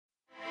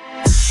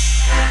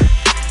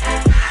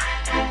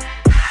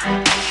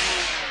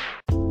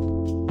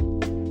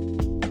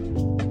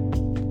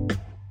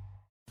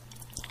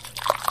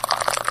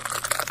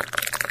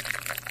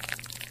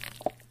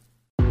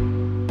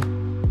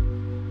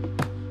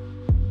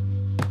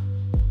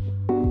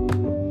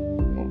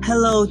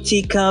Hello,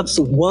 teacups.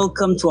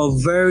 Welcome to our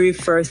very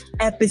first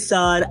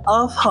episode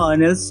of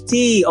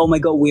Honesty. Oh my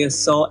God, we are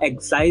so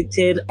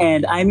excited.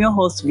 And I'm your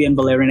host, Vian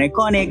Valerian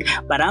Iconic,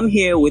 but I'm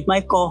here with my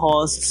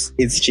co-hosts.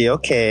 It's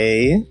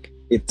GOK.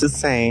 It's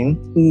Hussein.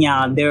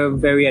 Yeah, they're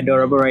very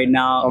adorable right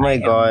now. Oh my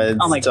God.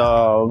 Oh my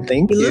Stop.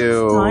 Thank You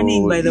you. look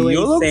stunning, by the way,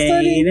 You look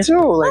Hussein.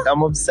 stunning too. Like,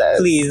 I'm obsessed.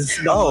 Please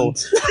don't.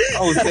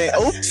 Say,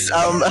 oops.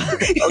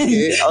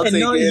 Okay, I'll And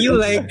take not it. you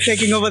like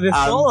taking over the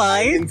I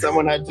spotlight. think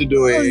someone had to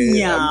do it.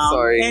 Yeah. I'm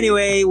sorry.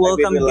 Anyway,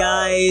 welcome made me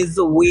laugh. guys.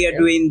 We are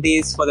doing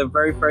this for the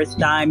very first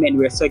time and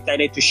we're so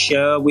excited to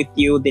share with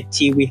you the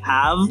tea we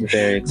have.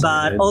 Very But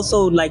excited.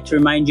 also would like to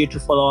remind you to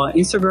follow our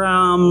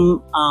Instagram,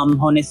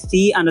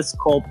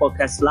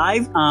 honesty_podcast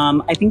live.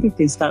 I think we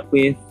can start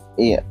with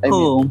yeah.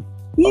 who?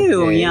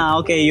 You, okay. yeah,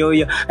 okay,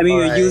 you. I mean,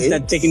 you're used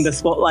Alright. at taking the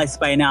spotlights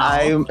by now.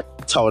 I'm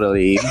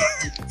totally.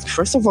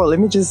 First of all, let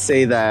me just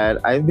say that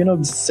I've been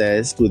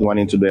obsessed with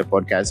wanting to do a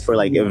podcast for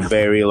like a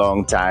very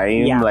long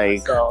time. Yeah,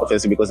 Like, so-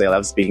 obviously because I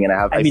love speaking and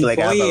I mean, feel like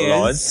I 4 have a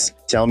lot. years.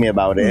 Tell me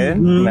about it.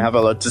 Mhm. And I have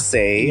a lot to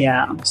say.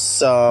 Yeah.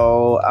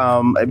 So,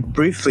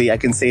 briefly, I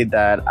can say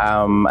that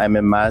I'm a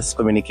mass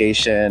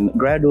communication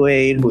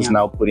graduate who's Yeah.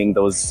 now putting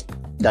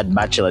that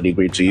bachelor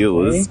degree to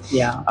use.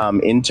 Yeah.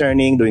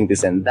 Interning, doing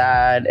this and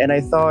that. And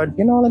I thought,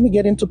 let me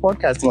get into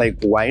podcasting. Like,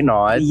 why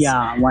not?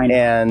 Yeah, why not?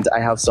 And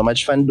I have so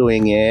much fun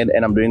doing it,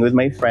 and I'm doing it with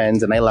my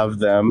friends, and I love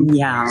them.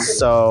 Yeah.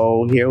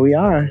 So here we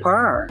are.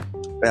 Her.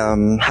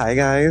 Hi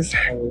guys.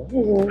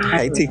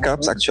 Hi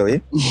teacups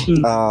actually.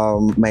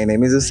 My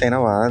name is Hussein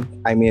Awad.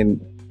 I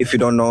mean, if you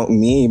don't know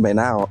me by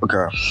now,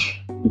 girl,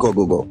 go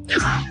Google.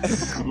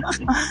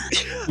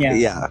 Yeah.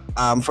 Yeah.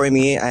 For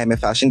me, I'm a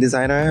fashion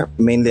designer,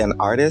 mainly an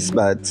artist,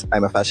 but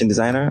I'm a fashion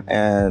designer.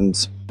 And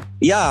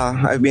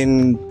yeah, I've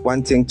been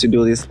wanting to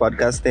do this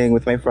podcasting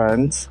with my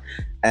friends,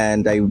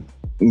 and I'm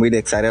really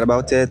excited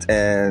about it.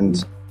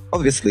 And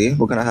obviously,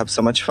 we're gonna have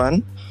so much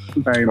fun.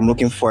 Very I'm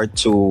looking forward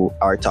to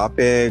our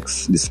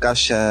topics,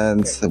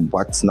 discussions,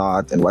 what's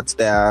not and what's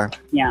there.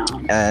 yeah.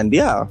 And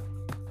yeah.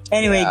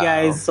 Anyway, Yeah.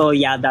 guys, so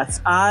yeah,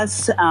 that's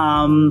us.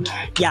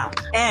 Yeah,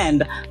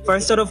 and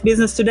first order of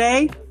business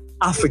today,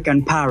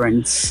 African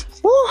parents.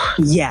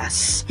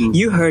 Yes,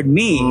 you heard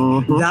me.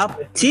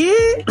 That tea.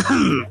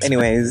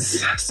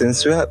 Anyways,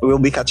 since we'll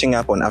be catching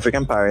up on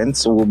African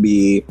parents, we'll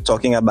be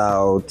talking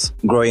about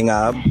growing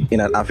up in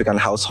an African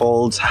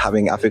household,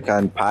 having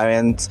African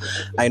parents.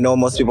 I know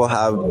most people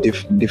have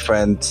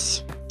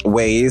different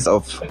ways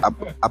of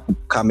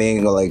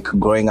upcoming or like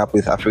growing up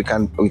with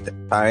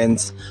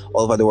parents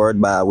all over the world,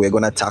 but we're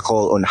gonna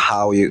tackle on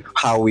how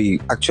we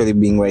actually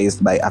being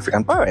raised by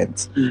African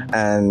parents.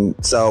 And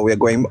so we're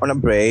going on a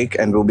break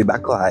and we'll be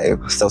back live,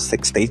 so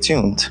stay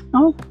tuned.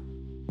 Oh,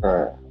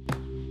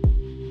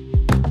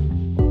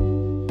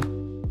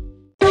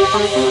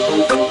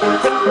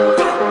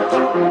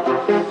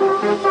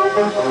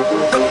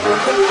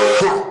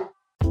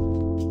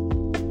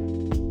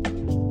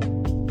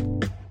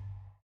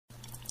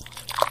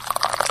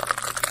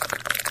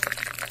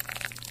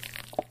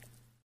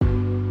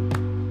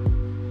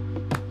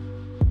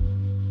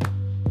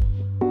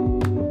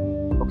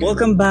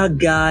 welcome back,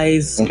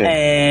 guys. Okay.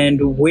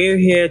 And we're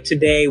here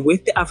today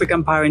with the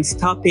African parents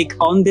topic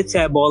on the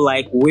table.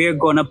 Like, we're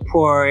gonna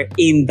pour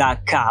in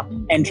that cup,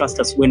 and trust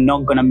us, we're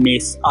not gonna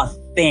miss a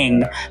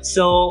thing.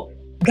 So,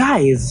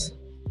 guys,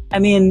 I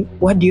mean,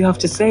 what do you have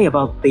to say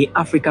about the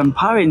African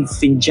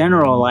parents in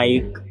general?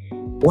 Like,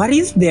 what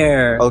is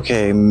there?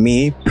 Okay,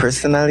 me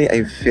personally,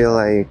 I feel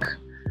like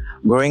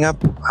growing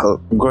up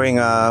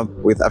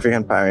with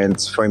African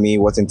parents for me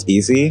wasn't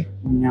easy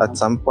Yeah. at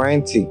some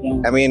point.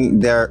 Yeah. I mean,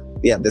 they're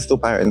still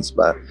parents,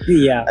 but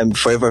Yeah. I'm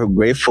forever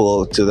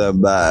grateful to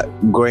them. But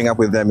growing up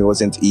with them, it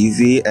wasn't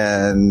easy,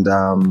 and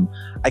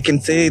I can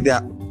say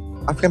that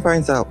African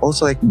parents are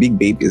also like big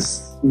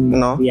babies. You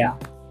know, Yeah.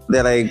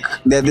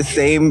 they're the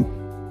same.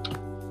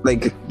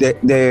 Like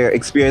their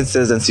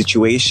experiences and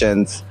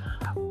situations,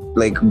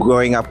 like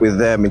growing up with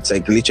them, it's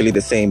like literally the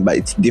same, but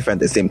it's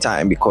different at the same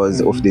time because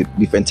of the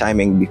different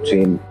timing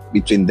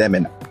between them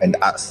and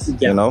us.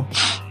 Yeah. You know,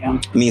 Yeah.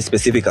 me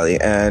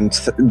specifically. And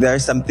there are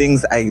some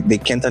things they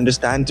can't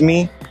understand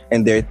me,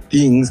 and there are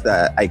things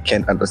that I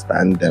can't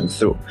understand them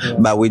through. Yeah.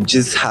 But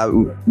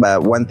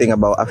one thing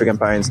about African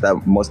parents,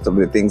 that most of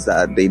the things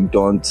that they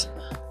don't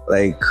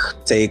like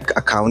take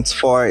accounts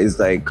for is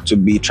like to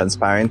be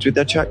transparent with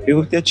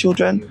their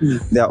children.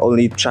 They're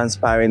only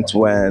transparent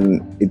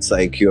when it's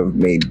like you have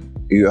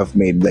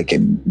made like a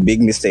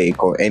big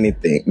mistake or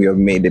anything. You have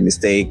made a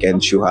mistake,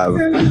 and you have,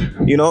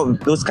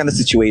 those kind of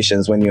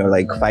situations when you're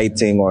like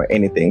fighting or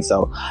anything.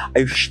 So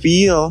I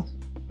feel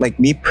like,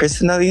 me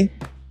personally,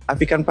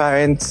 African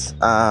parents,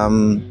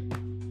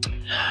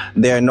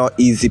 they are not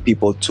easy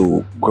people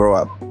to grow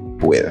up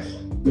with.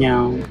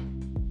 Yeah.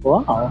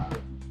 Wow.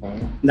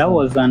 That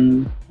was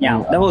something.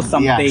 that was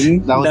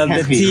the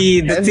heavy.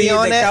 tea, Heavy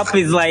on the it. cup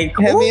is like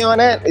Heavy on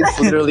it. It's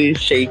literally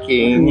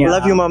shaking. Yeah.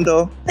 Love you, mom,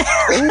 though.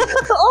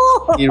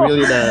 He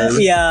really does.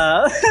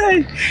 Yeah.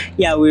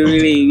 Yeah,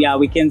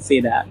 we can say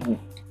that.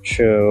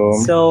 True.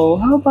 So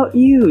how about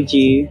you,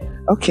 G?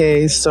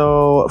 Okay,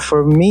 so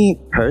for me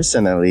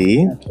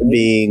personally,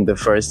 being the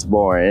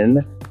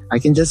firstborn, I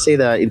can just say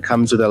that it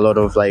comes with a lot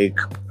of like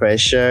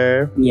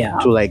pressure Yeah.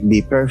 to like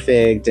be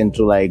perfect and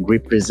to like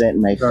represent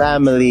my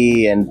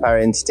family, and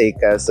parents take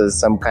us as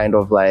some kind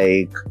of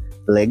like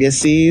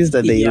legacies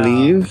that they Yeah.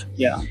 leave.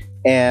 Yeah.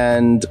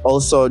 And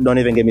also, don't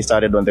even get me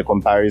started on the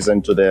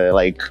comparison to the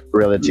like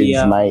relatives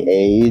Yeah. my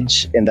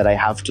age, and that I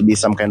have to be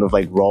some kind of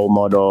like role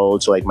model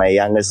to like my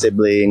younger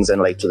siblings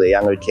and like to the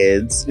younger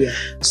kids. Yeah.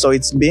 So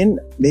it's been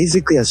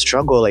basically a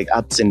struggle, like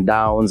ups and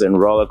downs and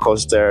roller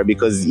coaster,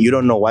 because you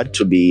don't know what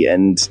to be,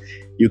 and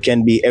you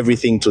can be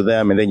everything to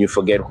them, and then you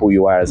forget who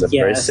you are as a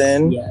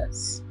person.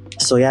 Yes.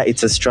 So yeah,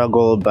 it's a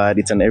struggle, but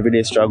it's an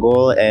everyday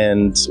struggle,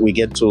 and we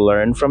get to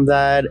learn from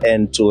that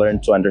and to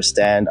learn to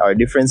understand our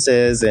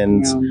differences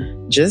and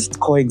just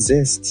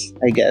coexist,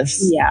 I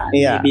guess. Yeah.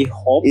 Yeah. Maybe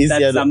hope Easier that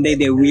to- someday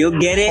they will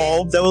get it.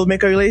 Hope that will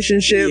make a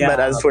relationship, Yeah. but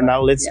as for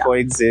now, let's Yeah.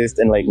 coexist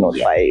and like not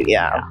fight.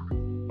 Yeah.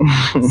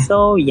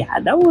 So yeah,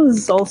 that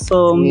was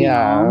also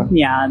Yeah.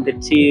 the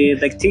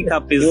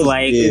teacup is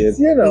like Deep,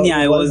 you know,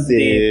 yeah, it was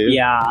deep.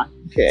 Yeah.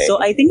 Okay.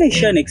 So I think I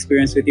share an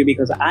experience with you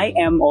because I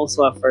am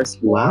also a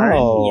firstborn.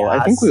 wow, Yeah,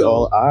 I think we so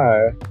all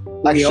are.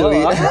 we all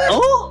Actually, are.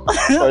 Oh.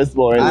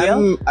 firstborn.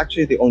 I'm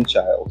actually the only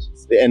child.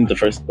 And the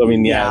first, I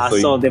mean, yeah.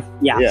 So the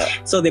yeah,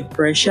 so the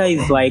pressure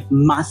is like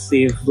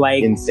massive.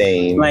 Like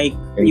insane. like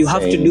you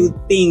have to Insane. do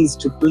things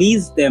to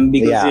please them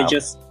because Yeah.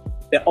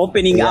 they're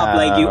opening up,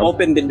 like you Yeah.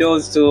 open the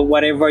doors to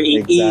whatever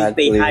it is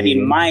they had Exactly.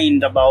 in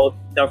mind about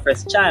their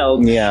first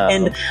child. Yeah.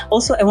 And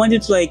also I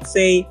wanted to like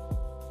say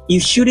you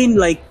shouldn't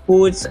like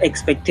put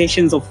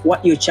expectations of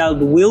what your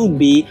child will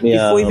be Yeah.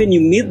 before even you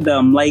meet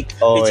them. Like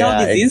Oh, the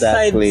child yeah, is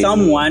inside exactly.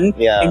 someone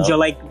Yeah. and you're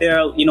like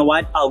there, you know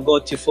what, I'll go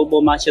to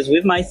football matches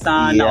with my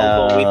son, I'll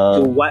Yeah.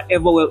 go to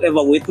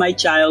whatever with my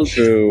child.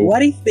 True.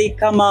 What if they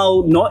come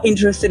out not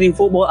interested in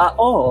football at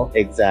all?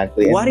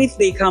 Exactly. What if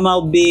they come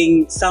out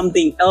being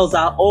something else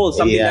at all,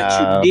 something that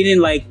Yeah. you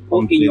didn't like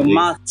put in your Completely.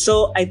 mouth?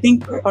 So I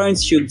think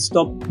parents should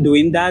stop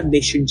doing that.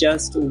 They should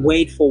just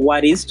wait for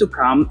what is to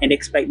come and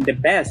expect the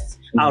best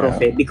out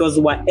of Yeah. it, because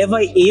whatever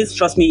it is,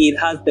 trust me, it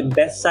has the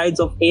best sides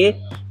of it,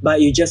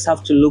 but you just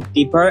have to look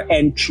deeper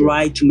and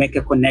try to make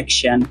a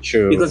connection.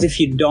 True. Because if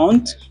you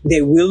don't,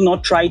 they will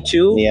not try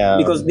to. Yeah.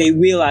 Because they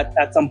will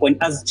at some point.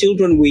 As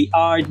children, we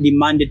are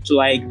demanded to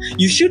like,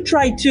 you should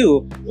try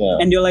too. Yeah.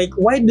 And you're like,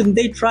 why didn't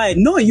they try?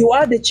 No, you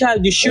are the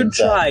child. You should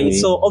try. Exactly.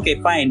 So, okay,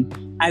 fine.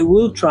 I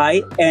will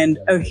try. And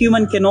a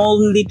human can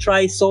only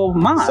try so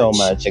much. So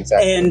much,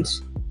 exactly. And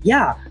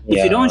yeah, if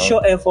Yeah. you don't show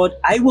effort,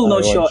 I will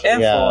not show won't show-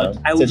 yeah. effort.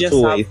 I It's will a just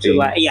two-way have to thing.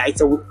 like,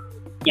 it's a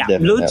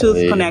Definitely.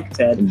 Bluetooth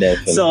connected.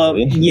 Definitely. So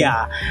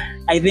yeah,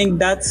 I think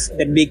that's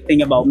the big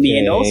thing about me.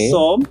 And Okay.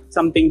 also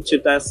something to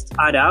just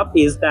add up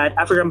is that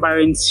African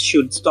parents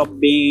should stop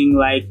being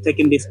like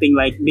taking this thing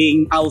like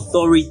being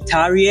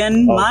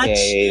authoritarian much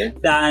Okay.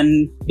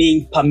 than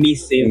being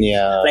permissive.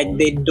 Yeah. Like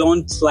they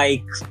don't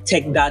like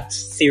take that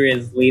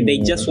seriously. They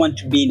just want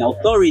to be in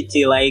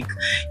authority. Like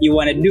you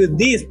want to do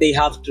this, they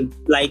have to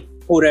like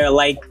put a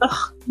like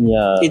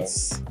Yeah.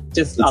 it's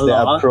just It's a the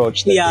lot.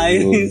 approach that Yeah,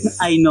 they use.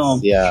 I know.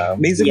 Yeah.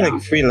 Basically, Yeah.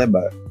 like free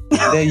labor.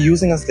 They're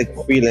using us like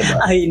free labor.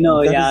 I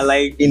know. That Yeah, is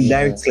like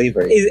indirect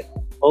slavery. is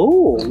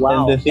oh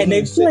wow. And the thing And I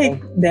is, feel like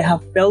they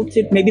have felt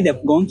it. Maybe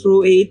they've gone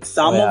through it.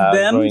 Some Yeah, of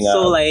them. growing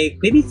So up. like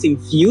maybe it's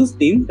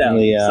infused in them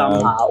Yeah.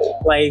 somehow.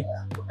 Like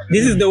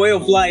this is the way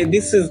of life.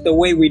 This is the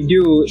way we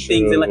do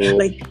things. And True.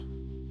 like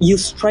you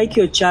strike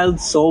your child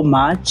so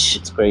much.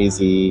 It's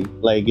crazy.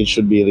 Like it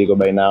should be illegal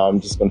by now. I'm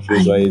just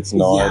confused why it's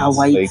not. Yeah,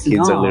 why like it's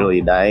kids are not.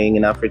 literally dying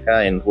in Africa,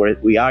 and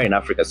we are in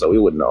Africa, so we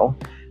would know.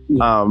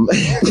 Yeah.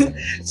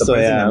 So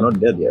yeah, I'm not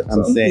dead yet.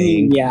 I'm so.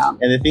 saying. Yeah.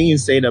 And the thing you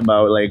said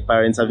about like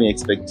parents having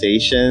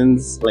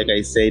expectations, like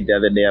I said the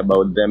other day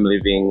about them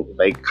living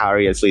like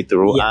vicariously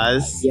through Yeah,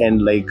 us, yeah.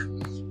 and like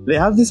they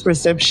have this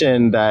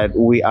perception that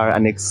we are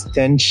an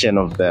extension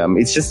of them.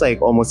 It's just like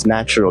almost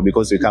natural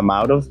because we come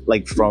out of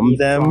like from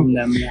them. From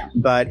them, yeah.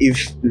 But if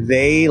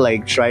they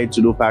like try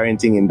to do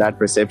parenting in that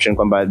perception,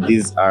 but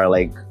these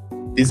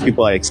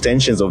people are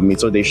extensions of me,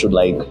 so they should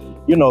like,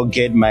 you know,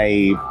 get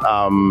my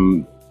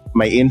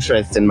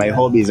interests and my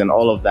hobbies and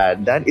all of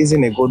that. That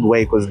isn't a good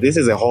way, because this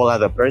is a whole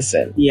other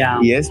person. Yeah.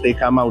 Yes, they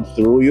come out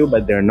through you,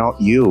 but they're not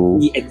you.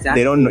 Yeah, exactly.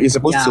 They don't know. You're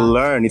supposed Yeah. to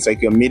learn. It's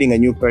like you're meeting a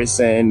new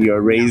person,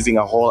 you're raising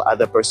a whole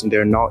other person.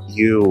 They're not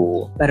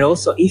you. But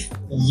also, if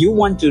you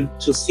want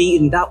to see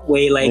in that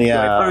way, like you're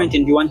Yeah. a parent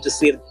and you want to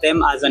see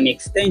them as an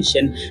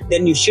extension,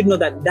 then you should know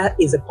that that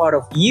is a part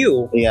of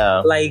you.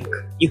 Yeah. Like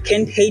you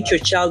can't hate your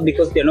child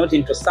because they're not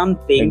into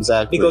something.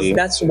 Exactly. Because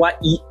that's what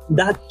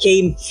that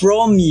came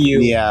from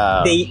you.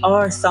 Yeah. They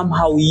are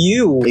somehow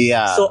you.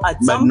 Yeah. So at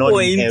But some not in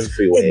point,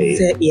 every way.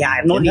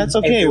 not And that's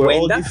in okay, every we're way.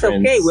 all That's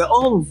different. okay. We're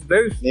all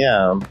very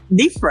Yeah.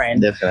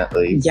 different.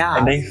 Definitely. Yeah.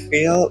 And I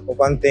feel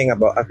one thing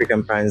about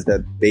African parents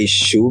that they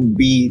should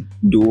be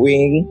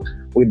doing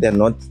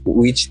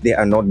which they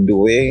are not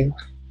doing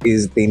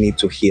is they need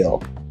to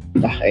heal.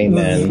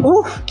 Amen.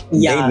 Ooh,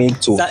 yeah. They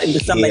need to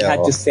somebody had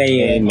heal. to say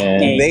it. Amen.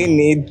 Hey. They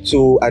need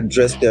to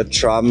address their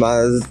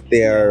traumas,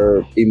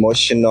 their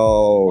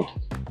emotional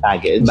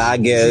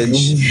baggage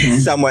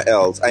somewhere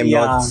else. I'm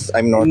not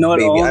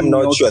baby. I'm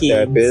not your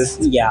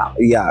therapist. Yeah.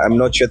 I'm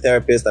not your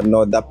therapist. I'm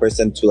not that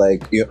person to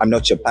like you. I'm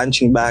not your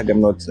punching bag.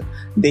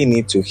 They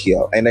need to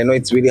heal. And I know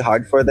it's really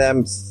hard for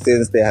them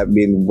since they have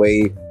been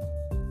way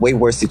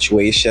worse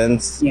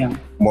situations. Yeah.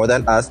 More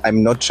than us.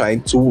 I'm not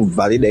trying to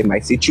validate my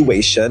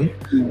situation,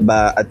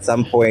 but at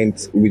some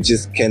point we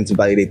just can't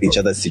validate each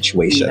other's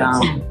situations.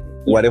 Yeah.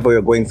 Whatever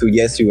you're going through,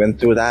 yes, you went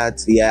through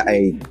that. Yeah,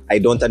 I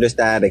don't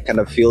understand. I kind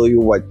of feel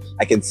you.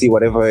 I can see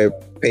whatever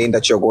pain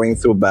that you're going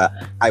through, but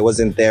I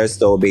wasn't there.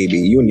 So, baby,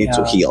 you need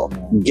to heal.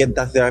 Get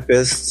that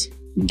therapist.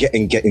 Get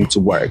into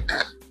work.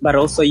 But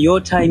also, your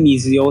time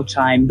is your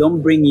time.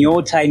 Don't bring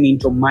your time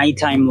into my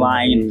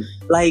timeline.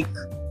 Like,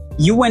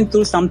 you went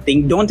through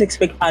something. Don't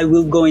expect I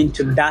will go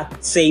into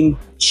that same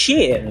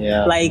shit.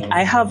 Yeah. Like,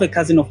 I have a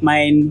cousin of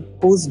mine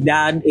whose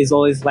dad is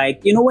always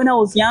like, when I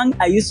was young,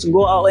 I used to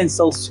go out and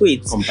sell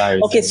sweets.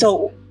 Comparison. Okay,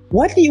 so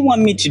what do you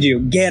want me to do?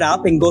 Get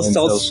up and go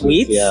sell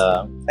sweets?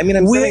 Yeah. I mean,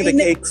 I'm We're selling the in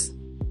the- cakes.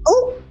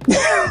 Oh.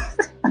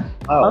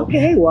 Oh.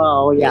 Okay,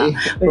 well, yeah.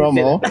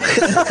 Promo.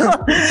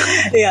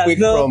 Yeah, Quick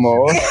so,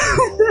 promo.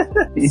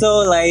 so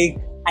like,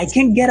 I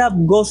can get up,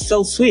 go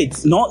sell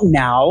sweets. Not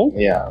now.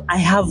 Yeah. I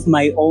have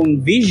my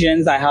own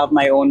visions. I have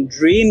my own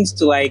dreams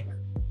to like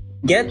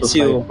get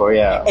to. fight for,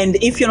 yeah. And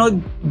if you're not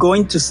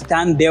going to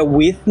stand there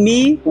with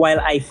me while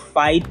I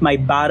fight my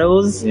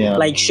battles,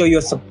 like show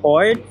your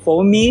support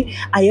for me,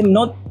 I am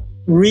not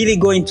really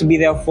going to be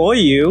there for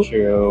you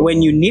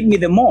when you need me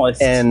the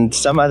most. And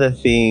some other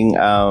thing,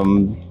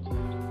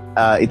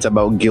 it's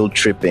about guilt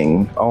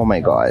tripping. Oh my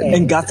God.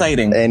 And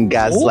gaslighting. And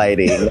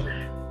gaslighting.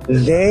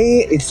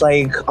 It's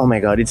like, oh my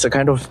God, it's a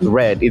kind of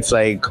threat. It's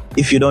like,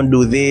 if you don't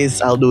do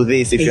this, I'll do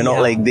this. If you're not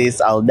like this,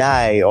 I'll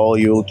die, or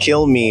you'll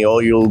kill me,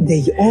 or you'll...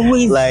 They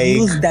always like,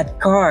 use that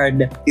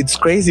card. It's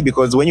crazy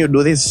because when you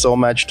do this so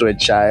much to a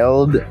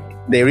child,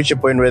 they reach a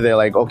point where they're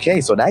like, okay,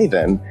 so die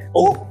then.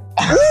 Oh.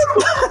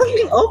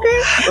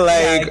 Okay.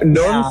 Like,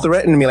 don't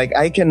threaten me. Like,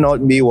 I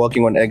cannot be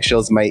walking on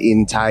eggshells my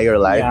entire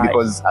life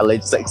because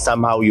like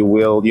somehow you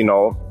will,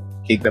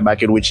 kick the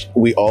bucket, which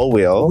we all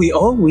will. We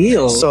all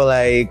will. So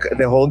like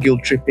the whole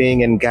guilt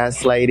tripping and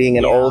gaslighting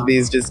and all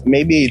these, just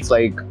maybe it's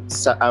like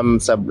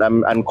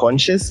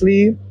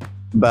unconsciously,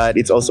 but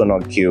it's also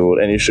not cute,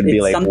 and it should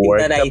be like something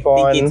worked that I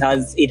upon. think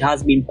it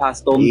has been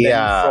passed on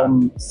them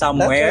from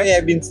somewhere. That's why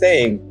I've been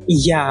saying.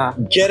 Yeah.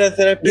 Get a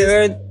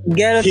therapist.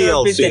 Get a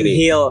therapist and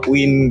heal.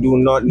 We do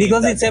not need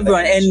because that it's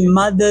everyone. And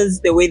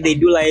mothers, the way they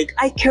do, like,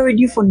 I carried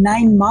you for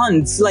 9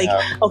 months. Like,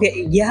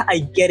 okay, I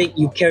get it.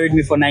 You carried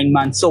me for 9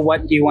 months. So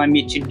what do you want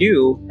me to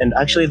do? And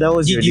actually, that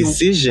was your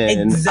decision.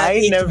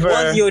 Exactly, it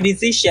was your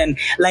decision.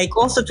 Like,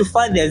 also to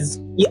fathers,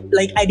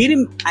 like, I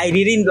didn't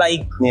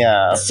like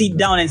sit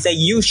down and say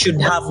you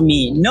should have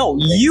me. No,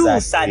 you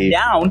sat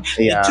down,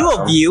 the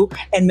two of you,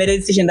 and made a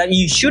decision that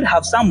you should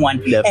have someone.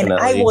 Definitely. And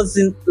I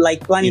wasn't like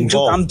planning to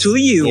come to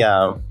you.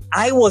 Yeah.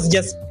 I was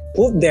just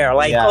put there,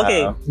 like,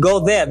 okay, go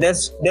there.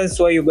 That's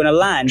where you're gonna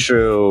land.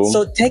 True.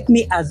 So take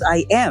me as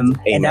I am,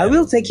 and I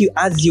will take you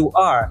as you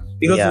are,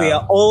 because we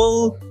are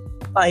all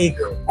like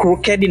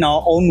crooked in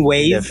our own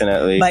ways.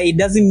 Definitely. But it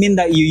doesn't mean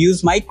that you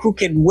use my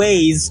crooked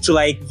ways to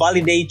like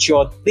validate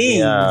your things.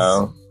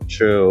 Yeah.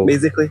 True.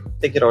 Basically,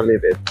 take it or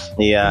leave it.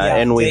 Yeah,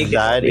 and with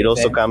that, it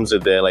also comes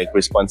with the like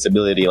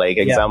responsibility. Like,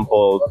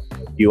 example,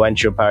 you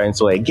want your parents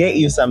to like get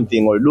you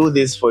something or do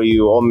this for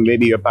you, or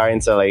maybe your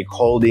parents are like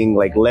holding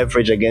like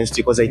leverage against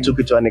you because I took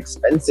you to an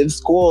expensive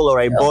school, or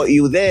I bought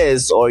you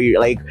this, or you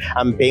like,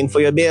 I'm paying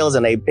for your bills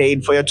and I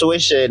paid for your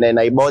tuition and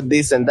I bought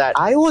this and that.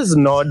 I was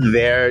not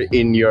there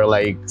in your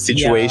like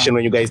situation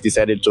when you guys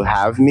decided to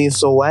have me.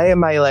 So why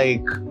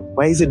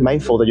is it my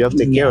fault that you have to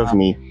take care of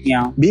me?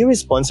 Yeah. Be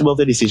responsible of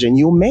the decision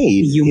you made.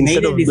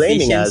 Instead of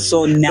blaming us.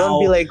 So now,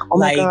 don't be like, oh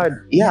my God,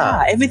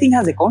 everything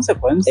has a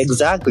consequence.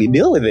 Exactly.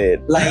 Deal with it.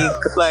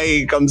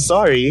 Like, I'm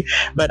sorry,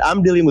 but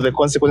I'm dealing with the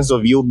consequences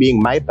of you being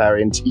my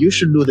parent. You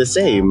should do the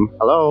same.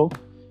 Hello?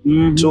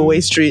 Mm-hmm.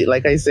 Two-way street,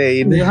 like I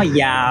said.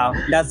 Yeah,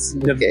 that's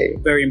the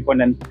very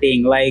important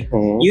thing. Like,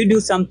 you do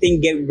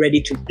something, get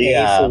ready to pay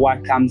for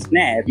what comes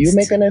next. You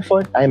make an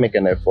effort, I make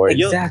an effort.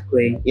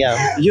 Exactly.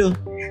 You.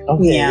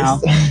 Okay. Yeah.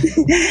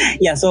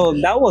 Yeah, so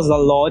that was a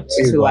lot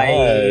to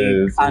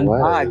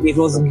unpack. It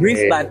was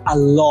brief, but a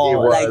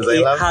lot.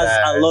 It has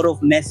a lot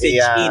of message in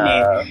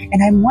it.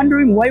 And I'm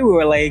wondering why we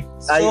were like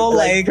so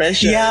like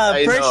pressured.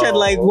 Pressured.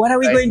 Like, what are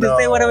we going to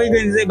say? What are we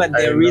going to say? But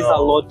there is a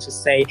lot to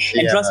say.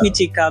 And trust me,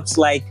 teacups,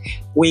 like,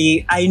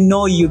 I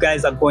know you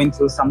guys are going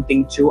through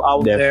something too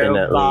out there,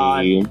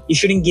 but you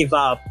shouldn't give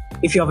up.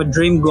 If you have a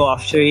dream, go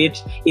after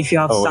it. If you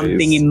have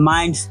something in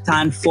mind,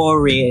 stand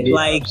for it.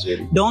 Like,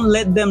 don't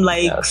let them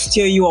like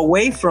steer you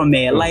away from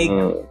it. Like,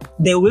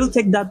 they will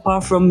take that power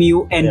from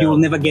you and Yeah. you'll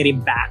never get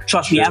it back.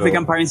 Trust me, True.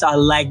 African parents are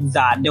like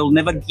that. They'll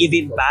never give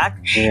it back.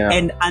 Yeah.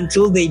 And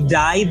until they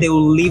die, they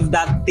will leave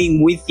that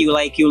thing with you.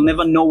 Like you'll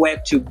never know where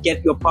to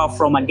get your power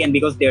from again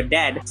because they're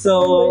dead. So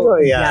Oh,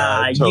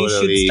 yeah, you should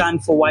totally.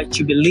 stand for what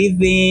you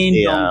believe in.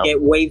 Yeah. Don't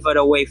get wavered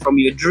away from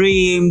your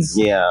dreams.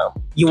 Yeah,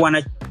 You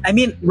wanna,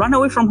 run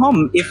away from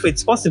home if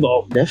it's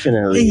possible.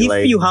 definitely. If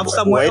like, you have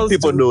somewhere white else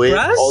people to do it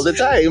crash. all the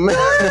time.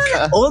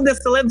 All the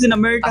celebs in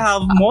America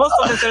have, most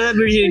of the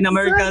celebrities in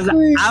America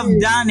Exactly. have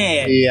done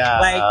it. Yeah.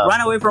 Like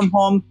run away from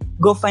home,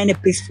 go find a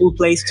peaceful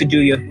place to do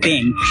your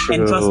thing.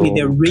 And trust me,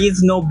 True. there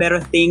is no better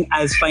thing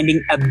as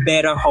finding a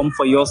better home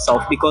for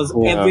yourself because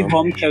Yeah. every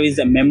home carries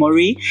a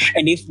memory.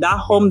 And if that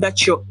home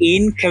that you're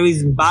in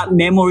carries bad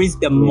memories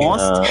the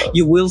most,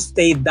 you will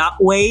stay that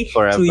way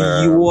Forever. to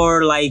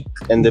your like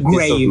And the peace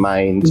grave. of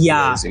mind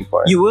Yeah. is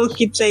important. You will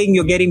keep saying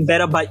you're getting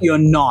better, but you're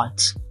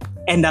not.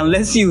 And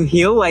unless you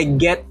heal, like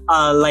get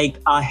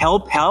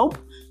help,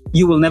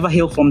 you will never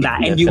heal from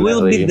that. And you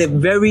will be Definitely. the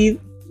very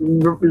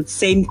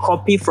same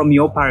copy from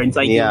your parents.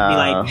 Like Yeah. you'll be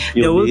like,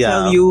 they You'll will be-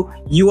 tell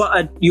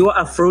you are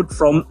a fruit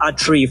from a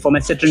tree, from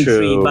a certain True.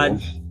 tree, but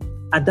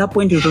at that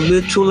point it will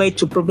be too late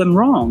to prove them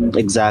wrong.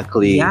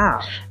 Exactly. Yeah.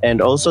 And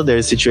also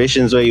there's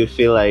situations where you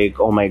feel like,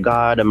 oh my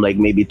God, I'm like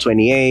maybe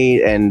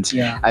 28 and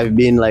Yeah. I've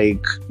been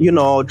like,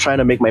 trying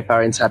to make my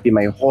parents happy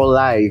my whole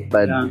life,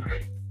 but Yeah.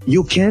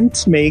 you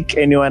can't make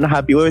anyone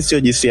happy. You're a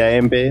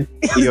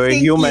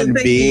Thank human you,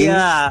 thank being. you.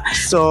 Yeah.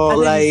 So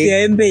And then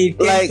like, Embe, it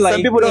tastes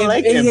some people don't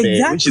like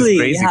Embe, which is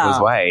crazy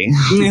because why?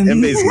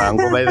 Embe is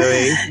mango, by the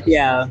way.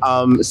 Yeah.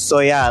 So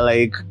yeah,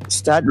 like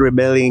start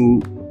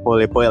rebelling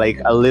pole pole, like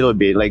a little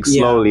bit, like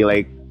Yeah. slowly.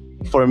 Like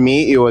for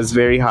me, it was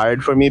very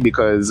hard for me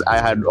because I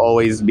had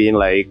always been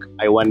like,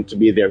 I want to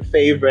be their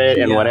favorite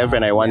and Yeah. whatever,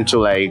 and I want to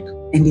like,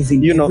 And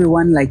isn't You know-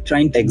 everyone like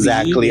trying to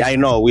exactly. be? I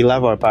know we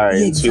love our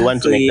parents. We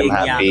want to make them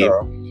Exactly,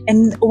 happy.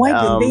 And why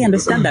don't they Um,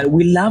 understand that?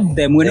 We love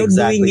them. We're not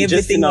Exactly, doing just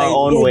everything in our like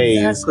own ways.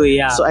 Exactly,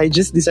 yeah. So I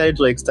just decided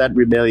to like start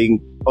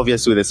rebelling,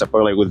 obviously with the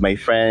support like with my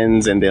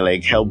friends, and they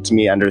like helped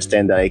me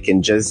understand that I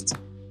can just,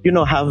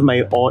 have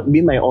my own,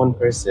 be my own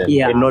person,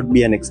 Yeah. and not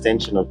be an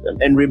extension of them.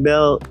 And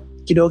rebel,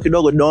 kidogo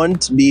kidogo,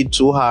 don't be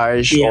too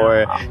harsh Yeah.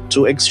 or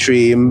too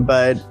extreme,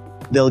 but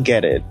they'll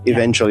get it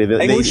eventually.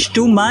 They, Push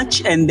too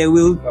much and they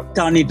will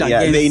turn it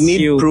against they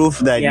need you. proof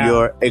that Yeah.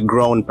 you're a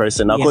grown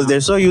person now because Yeah. they're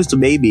so used to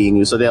babying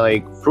you. So they're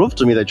like, prove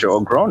to me that you're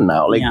all grown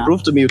now. Like, Yeah.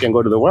 prove to me you can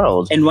go to the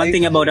world. And one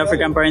thing about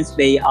African parents,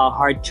 they are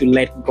hard to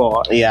let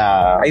go.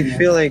 Yeah. I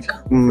feel like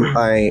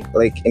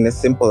in a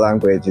simple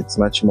language, it's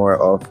much more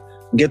of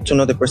get to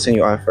know the person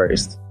you are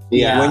first.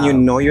 Yeah. When you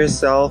know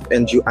yourself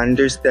and you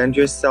understand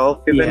yourself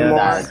even Yeah. more,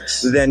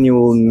 That's- then you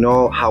will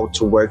know how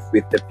to work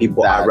with the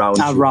people That-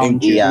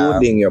 around you, Yeah.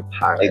 including your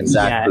parents.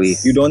 Exactly.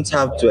 Yes. You don't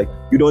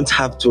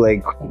have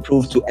to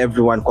prove to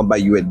everyone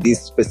that you are this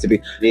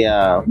specific.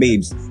 Yeah.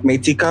 Babes, my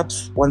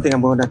teacups, one thing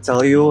I'm going to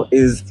tell you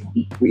is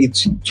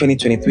it's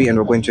 2023 and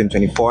we're going to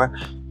 2024.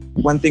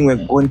 One thing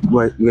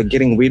we're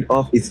getting rid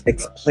of is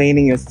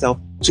explaining yourself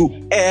to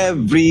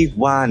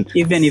everyone.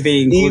 Even if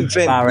it includes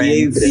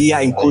parents.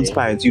 Includes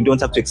parents. You don't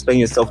have to explain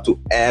yourself to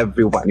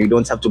everyone. You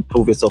don't have to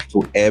prove yourself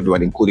to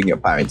everyone, including your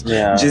parents.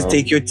 Yeah. Just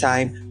take your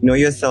time, know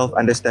yourself,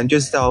 understand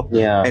yourself,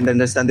 Yeah. and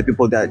understand the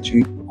people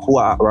who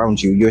are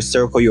around you, your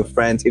circle, your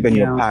friends, even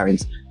your Yeah.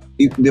 parents.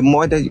 The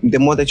more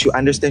that you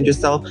understand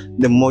yourself,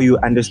 the more you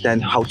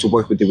understand how to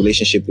work with the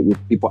relationship with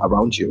people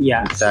around you.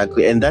 Yeah.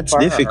 Exactly. And that's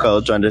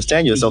difficult to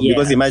understand yourself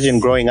because Yes. imagine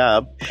growing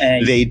up,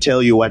 And they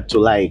tell you what to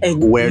like,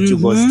 where to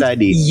go Mhm.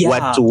 study, Yeah.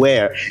 what to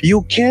wear.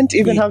 You can't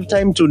even Yeah. have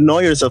time to know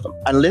yourself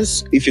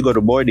unless if you go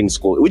to boarding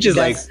school, which is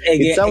like, That's-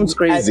 it sounds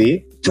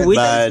crazy. to which-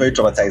 It's But very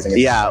traumatizing.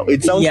 yeah,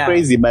 it sounds Yeah.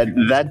 crazy, but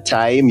that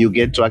time you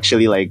get to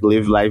actually like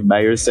live life by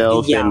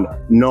yourself Yeah. and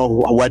know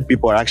what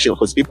people are actually,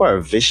 because people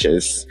are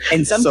vicious.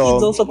 And some So-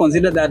 kids also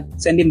consider that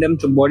sending them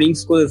to boarding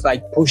school is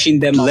like pushing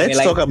them away. Let's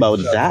Like, talk about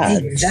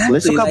that. Exactly,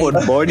 Let's talk like-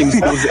 about boarding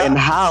schools and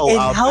how and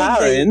our how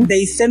parents,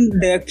 they send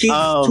their kids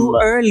too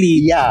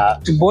early yeah.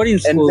 to boarding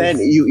And schools. then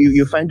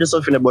you find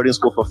yourself in a boarding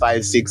school for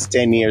 5, 6,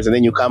 10 years, and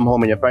then you come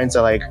home and your parents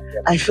are like,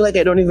 I feel like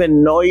I don't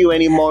even know you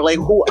anymore. Like,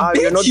 who are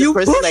you? You're not Bitch, you the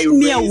person I pushed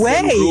me raised away.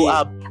 and grew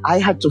up. I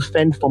had to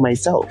fend for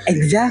myself.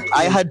 Exactly.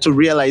 I had to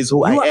realize who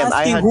You I are am. I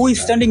asking had who is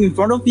standing in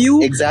front of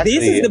you. Exactly.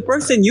 This is the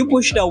person you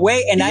pushed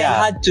away, and I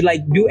Yeah. had to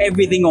like do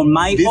everything on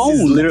my this own.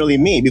 is literally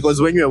me because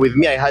when you were with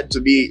me, I had to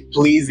be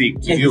pleasing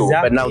to you. But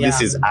Exactly, now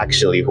this yeah. is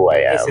actually who I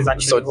am. This is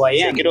actually So who I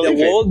am. take it or The leave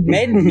it. world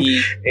made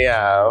me.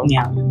 Yeah.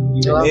 Yeah.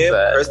 Love Me,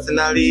 that.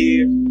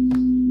 personally,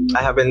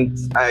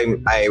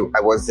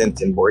 I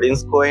wasn't in boarding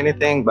school or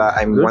anything, but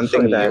Good one for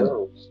thing that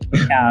you.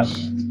 Yeah.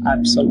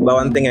 Absolutely. But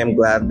one thing I'm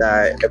glad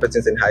that ever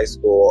since in high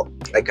school,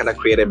 I kind of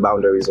created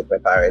boundaries with my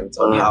parents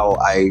on how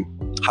I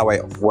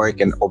work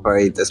and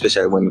operate,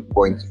 especially when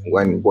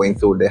going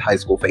through the high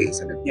school phase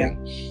and everything.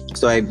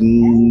 So I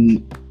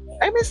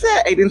may say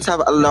I didn't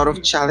have a lot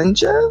of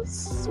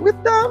challenges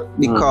with them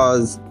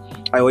because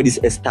I already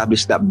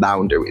established that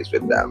boundaries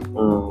with them.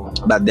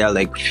 But there are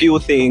like few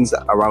things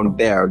around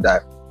there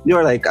that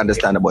they're like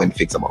understandable and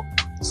fixable.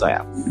 So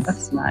yeah.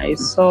 That's nice.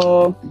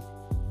 So,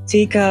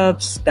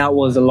 teacups, that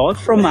was a lot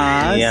from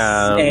us.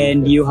 Yeah.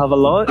 And you have a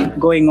lot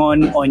going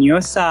on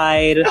your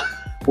side.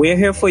 We're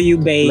here for you,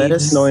 babes. Let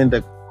us know in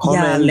the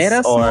comments. Let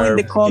us know in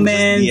the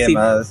comments. DM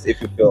us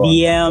if you feel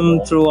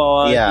DM through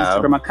our Yeah.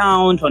 Instagram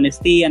account,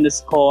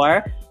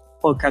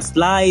 honesty_podcast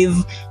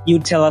live. You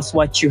tell us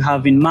what you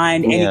have in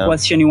mind. Any Yeah.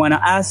 question you want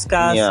to ask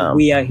us, Yeah.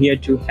 we are here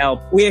to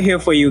help. We are here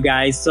for you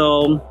guys.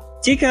 So,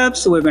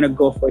 teacups, we're going to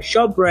go for a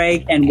short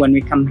break. And when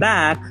we come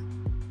back,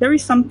 there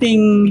is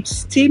something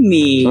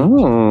steamy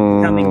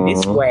coming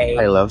this way.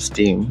 I love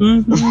steam.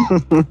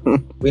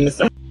 Mhm. we know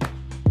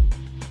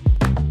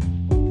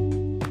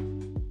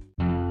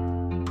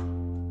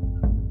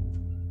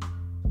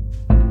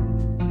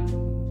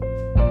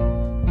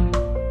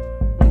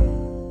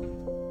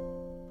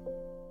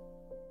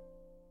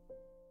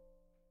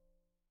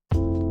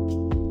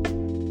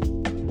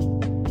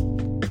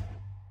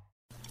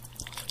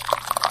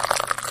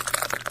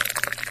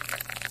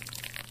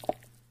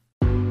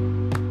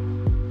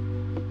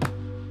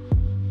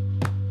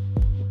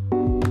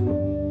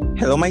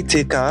Hello, my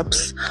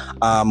teacups.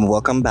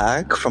 Welcome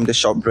back from the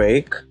short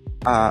break.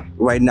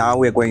 Right now,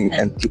 we're going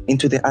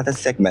into the other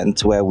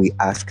segment where we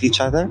ask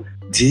each other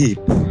deep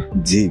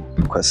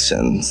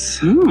questions.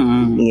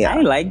 Yeah.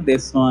 I like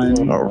this one.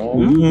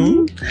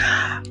 Mhm.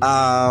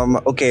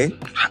 Okay,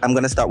 I'm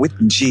gonna start with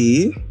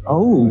G.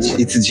 Oh,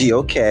 It's G,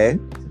 okay.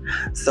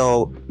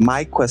 So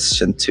my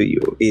question to you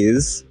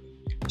is,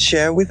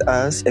 share with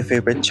us a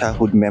favorite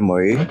childhood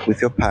memory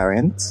with your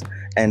parents,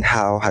 and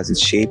how has it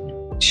shaped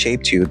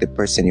you, the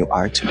person you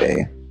are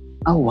today?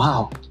 oh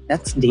wow,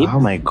 that's deep. Oh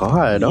my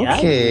god. Yeah.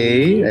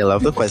 Okay. I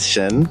love the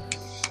question.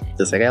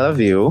 Just like I love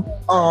you.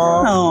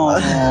 Oh,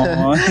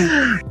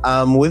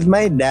 With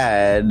my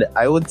dad,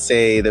 I would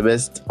say the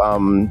best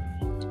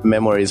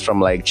memories from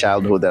like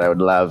childhood that I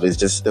would love is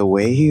just the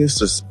way he used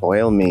to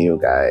spoil me, you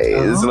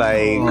guys.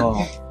 Like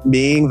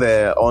being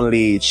the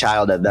only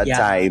child at that Yeah,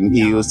 time, he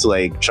yeah. used to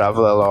like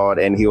travel a lot,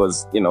 and he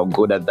was,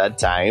 good at that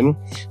time.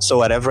 So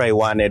whatever I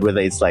wanted, whether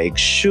it's like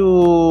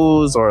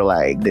shoes or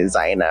like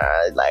designer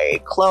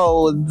like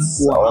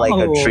clothes or like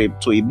a Wow. trip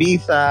to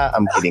Ibiza.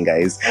 I'm kidding,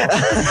 guys.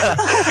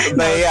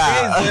 But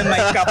yeah. When my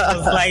cup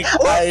was like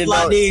I know,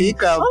 flooding.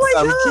 teacups, Oh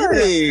my I'm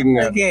God. kidding.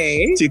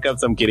 Okay.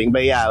 Teacups, I'm kidding.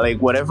 But yeah, like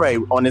whatever I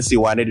honestly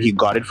wanted, he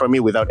got it for me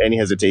without any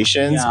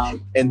hesitations. Yeah.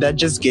 And that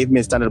just gave me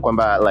a standard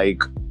kwamba,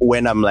 like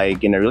when I'm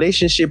like in a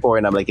relationship or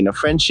when I'm like in a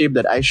friendship,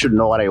 that I should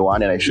know what I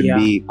want and I should Yeah.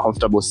 be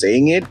comfortable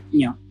saying it.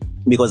 Yeah.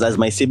 Because as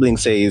my sibling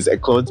says, a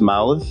closed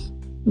mouth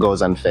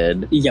goes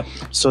unfed. Yep.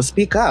 So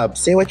speak up,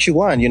 say what you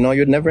want,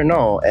 you'd never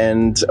know.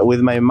 And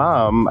with my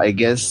mom, I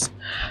guess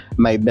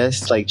my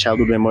best like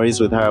childhood memories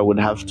with her would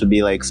have to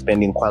be like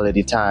spending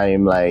quality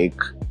time, like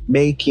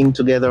baking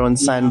together on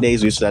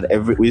Sundays. We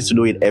used to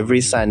do it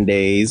every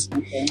Sundays.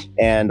 Okay.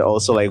 And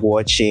also like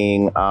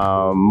watching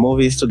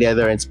movies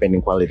together and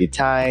spending quality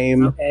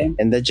time. Okay.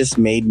 And that just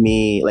made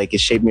me like, it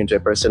shaped me into a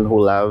person who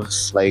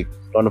loves, like,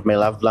 one of my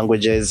love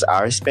languages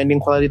are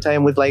spending quality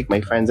time with like my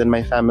friends and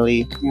my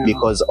family Yeah.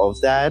 because of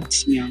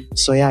that. Yeah.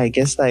 So yeah, I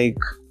guess like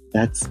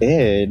that's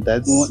it.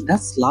 Well,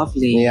 that's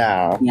lovely.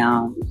 Yeah,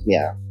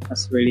 Yeah.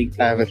 That's really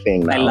good. I have a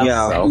thing now. I love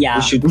Yeah. that. We Yeah.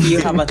 should- You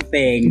have a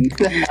thing.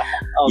 Okay.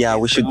 Yeah,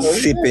 we should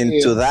sip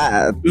into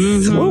that.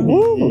 Mhm. Woo,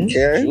 woo,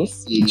 okay.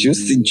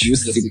 Juicy.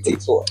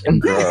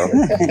 Girl.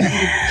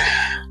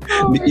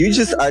 You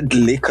just add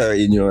liquor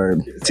in your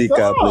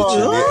teacup,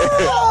 literally.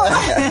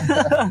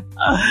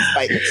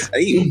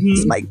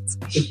 Spiked.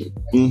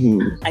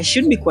 Mhm. I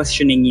should be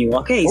questioning you.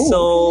 Okay,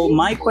 so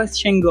my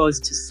question goes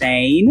to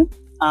Sane.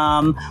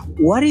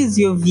 What is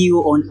your view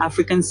on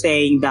African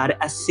saying that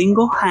a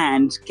single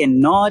hand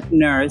cannot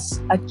nurse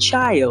a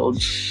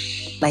child?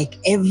 Like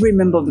every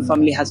member of the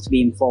family has to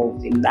be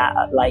involved in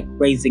that, like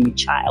raising a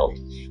child.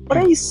 What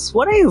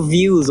are your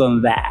views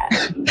on that?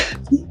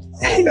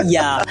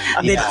 Yeah,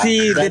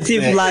 the tea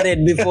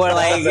flooded before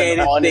like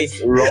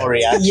anything. raw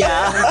reaction.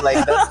 Yeah.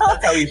 Like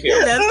that's how we feel.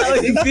 That's how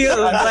it feels.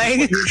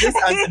 Like You just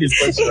answer this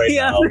question right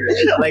Yeah. now.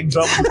 Like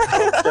drop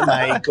the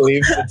mic,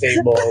 leave the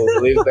table,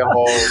 leave the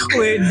home.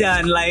 we're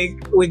done. Like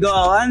we got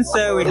our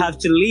answer. We have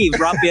to leave.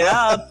 Wrap it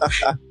up.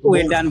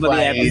 We're done for the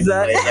Fine.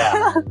 episode.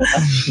 Yeah.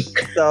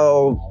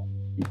 So,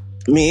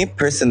 me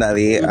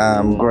personally,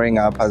 growing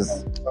up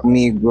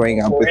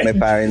with my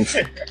parents,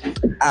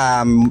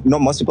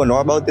 not most people know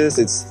about this.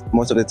 It's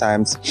most of the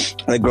times,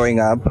 like growing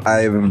up,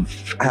 I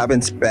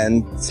haven't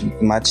spent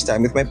much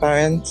time with my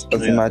parents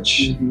as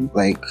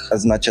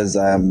much as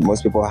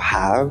most people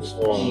have.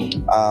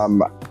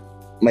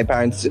 My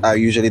parents are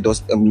usually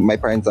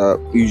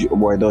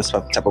were those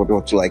type of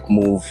people to like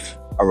move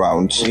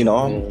around,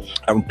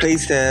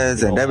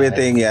 places and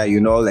everything. Yeah,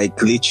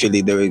 like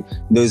literally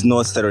there's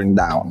no settling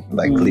down,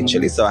 like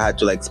literally. So I had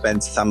to like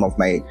spend some of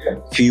my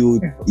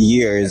few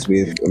years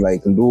with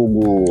like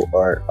Ndugu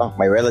or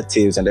my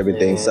relatives and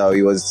everything. So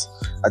it was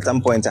at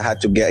some point I had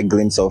to get a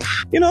glimpse of,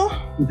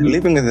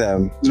 living with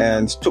them.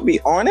 And to be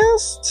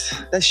honest,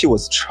 that shit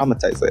was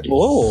traumatizing.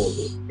 Oh,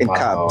 In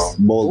caps,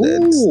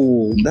 bolded.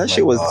 That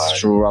shit was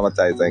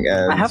traumatizing.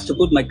 And I have to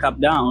put my cup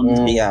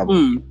down. yeah.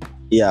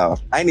 Yeah,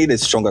 I need a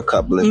stronger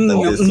cup than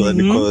this one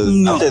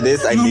because after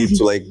this I need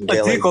to like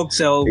get A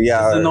cocktail.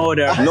 Yeah. In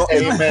order.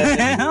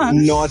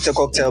 Not a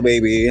cocktail,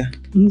 baby.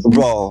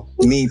 Raw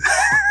meat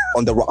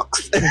on the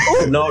rocks.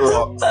 No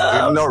rocks.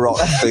 No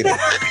rocks.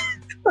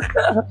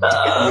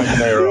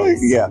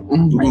 Yeah,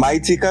 my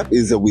teacup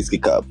is a whiskey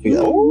cup. Yeah.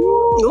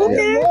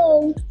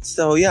 Okay.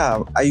 So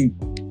yeah, I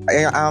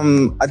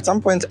at some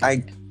point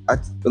like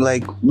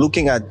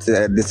looking at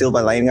the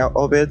silver lining out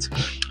of it.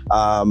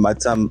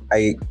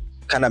 I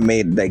kind of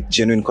made like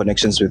genuine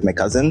connections with my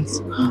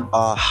cousins.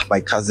 My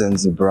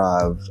cousins,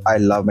 bruv. I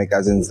love my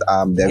cousins.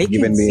 They've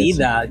given me see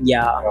that.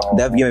 Yeah.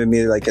 They've given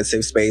me like a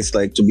safe space,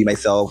 like to be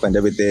myself and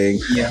everything.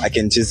 Yeah. I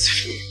can just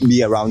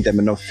be around them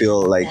and not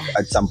feel like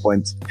at some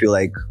point feel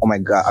like, oh my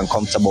God,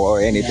 uncomfortable or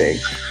anything.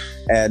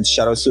 And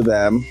shout out to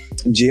them.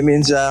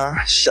 Jiminja,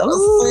 shout out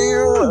to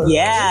you.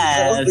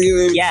 Yes.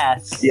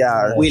 Yes.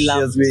 Yeah. We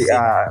love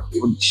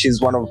she's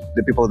one of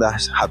the people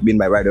that have been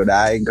my ride or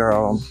die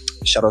girl.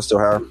 Shout out to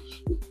her.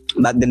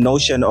 But the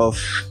notion of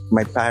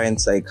my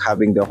parents like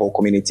having the whole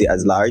community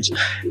as large,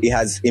 it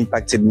has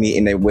impacted me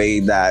in a way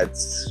that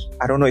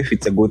I don't know if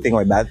it's a good thing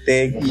or a bad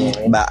thing,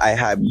 but I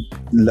have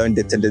learned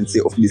the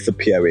tendency of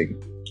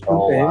disappearing.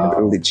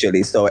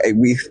 Literally. So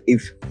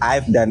if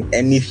I've done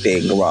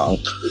anything wrong,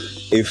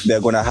 if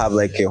they're gonna have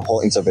like a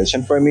whole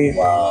intervention for me,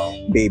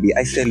 baby,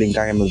 I say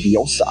Lingari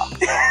Maviosa.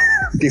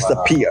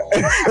 Disappear.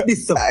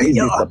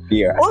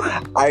 Disappear.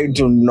 I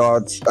do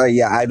not.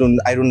 I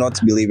do not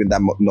believe in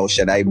that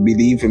notion. I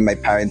believe in my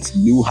parents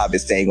do have a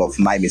saying of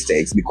my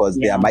mistakes because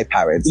they are my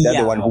parents.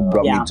 They're the one who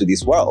brought me to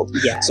this world.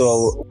 Yes.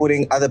 So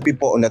putting other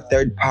people on a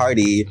third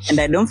party, and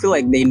I don't feel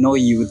like they know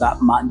you that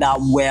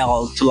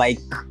well to like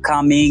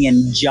coming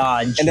and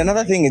judge. And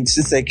another thing, it's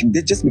just like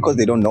just because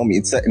they don't know me.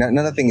 It's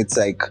another thing. It's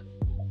like,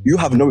 you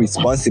have no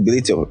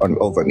responsibility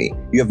over me.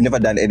 You have never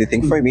done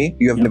anything for me.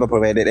 You have never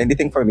provided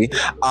anything for me,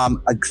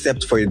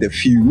 except for the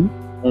few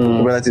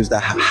relatives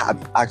that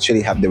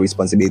actually have the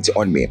responsibility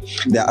on me.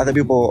 There are other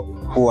people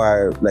who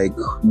are like,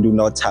 do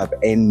not have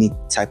any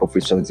type of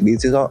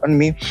responsibilities on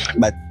me,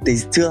 but they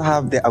still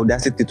have the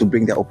audacity to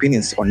bring their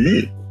opinions on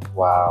me.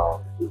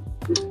 Wow.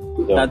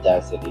 The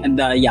audacity. And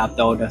the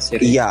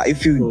audacity. Yeah,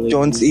 if you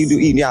don't,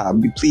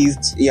 be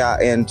pleased. Yeah,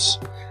 and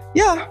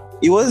yeah,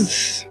 it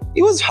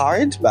was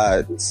hard,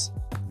 but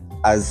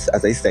as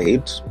I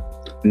said,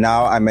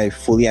 now I'm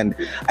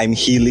I'm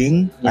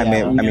healing.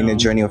 I'm in a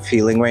journey of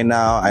healing right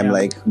now. I'm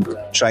like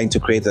trying to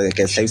create like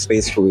a safe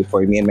space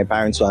for me and my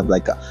parents to have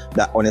like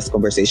that honest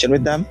conversation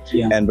with them.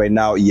 Yeah. And right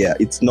now,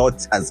 it's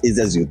not as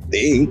easy as you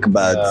think,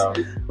 but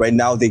right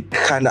now they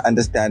kind of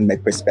understand my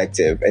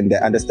perspective and they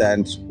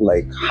understand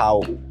like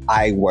how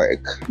I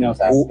work.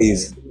 Who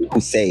is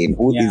Hussein?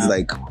 Who is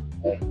like,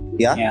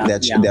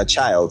 their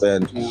child.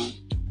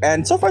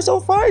 And so far,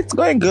 it's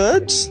going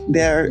good.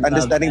 They're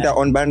understanding their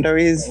own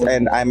boundaries,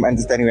 and I'm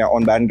understanding their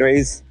own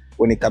boundaries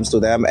when it comes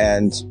to them.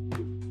 And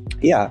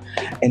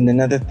and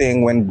another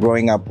thing when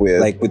growing up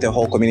with the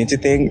whole community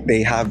thing,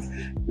 they have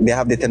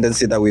the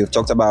tendency that we've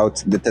talked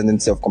about, the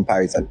tendency of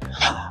comparison.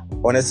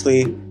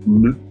 Honestly,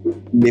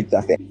 leave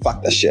that thing.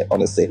 Fuck that shit,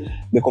 honestly.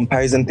 The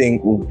comparison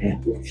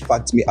thing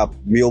fucked me up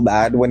real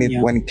bad when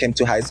it came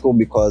to high school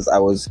because I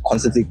was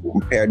constantly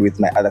compared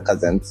with my other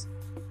cousins.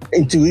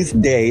 And to this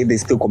day, they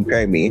still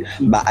compare me,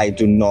 but I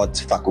do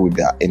not fuck with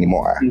that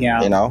anymore.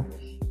 Yeah.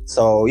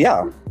 So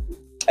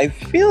I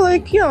feel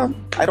like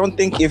I don't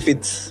think if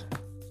it's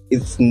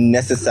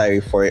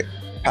necessary for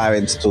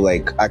parents to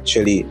like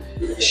actually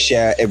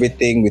share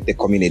everything with the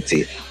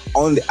community.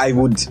 Only I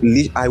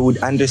would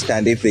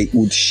understand if they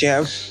would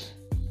share.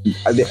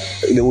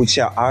 They would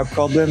share our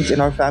problems in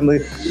our family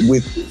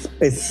with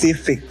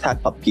specific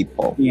type of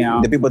people. Yeah.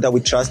 The people that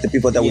we trust, the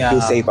people that we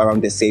feel safe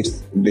around, the safe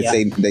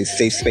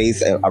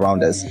space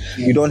around us.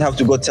 Yeah. You don't have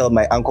to go tell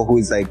my uncle who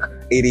is like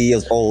 80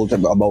 years old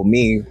about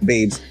me,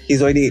 babes.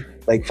 He's already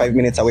like 5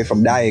 minutes away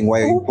from dying.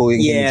 Why are you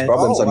pulling his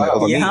problems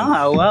over me?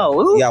 Yeah,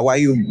 wow. Yeah, why are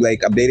you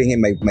like updating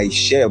him my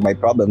share of my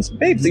problems?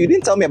 Babe, so you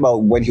didn't tell me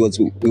about when he was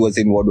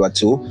in World War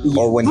II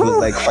or when he was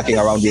like fucking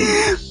around with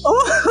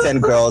 10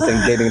 girls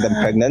and getting them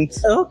pregnant.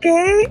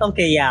 Okay.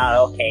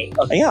 Yeah.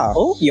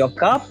 Oh, your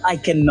cup, I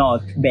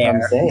cannot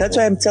bear. That's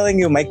why I'm telling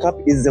you, my cup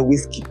is a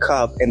whiskey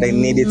cup and I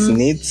need it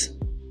neat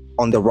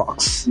on the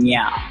rocks.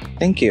 Yeah.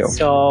 Thank you.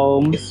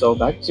 So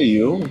back to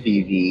you,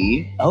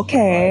 Vivi.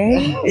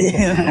 Okay.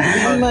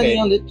 Money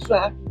on the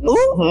track.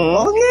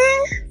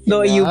 Okay.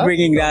 So you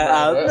bringing that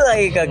up,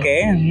 like,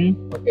 okay.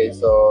 Okay,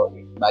 so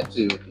back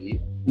to you, Vivi.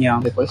 Yeah.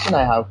 The question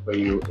I have for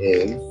you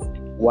is,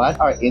 what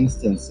are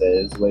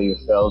instances where you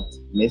felt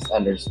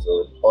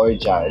misunderstood or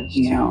judged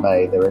Yeah.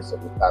 by the rest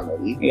of the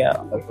family? Yeah.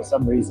 But for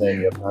some reason,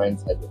 your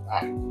parents had your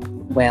back.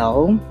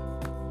 Well,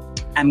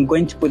 I'm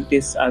going to put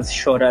this as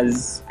short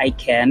as I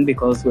can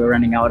because we're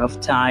running out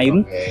of time.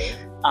 Okay.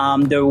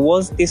 There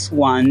was this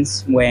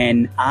once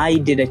when I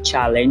did a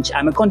challenge.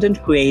 I'm a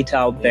content creator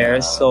out there, Yeah.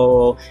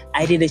 so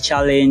I did a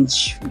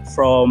challenge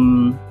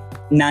from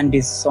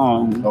Nandi's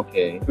song,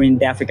 Okay. Prince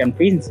the African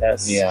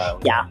Princess. Yeah.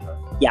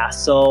 Yeah,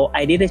 so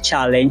I did a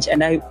challenge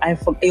and I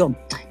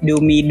do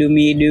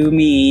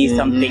me,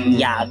 something.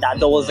 Yeah, that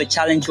was a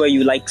challenge where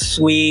you like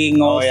swing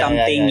or Oh, yeah,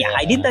 something. yeah.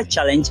 I did that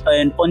challenge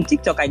and on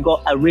TikTok I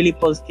got a really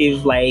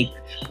positive like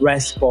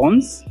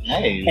response.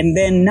 Nice. And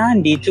then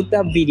Nandi took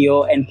that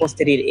video and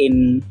posted it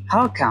in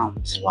her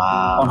account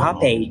wow. on her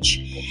page.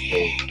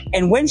 Okay.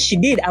 And when she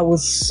did, I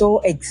was so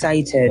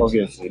excited.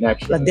 Obviously,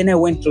 naturally. But then I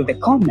went through the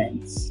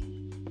comments.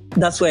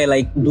 That's where I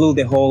like blew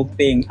the whole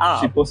thing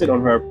up. She posted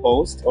on her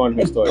post or on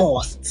her story?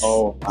 Posts.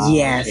 Oh, wow.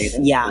 Yes, Okay, that's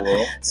yeah.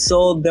 cool.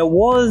 So there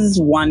was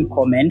one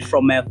comment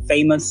from a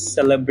famous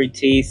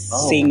celebrity,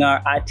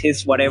 singer,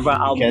 artist, whatever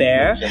out Can't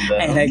there. mention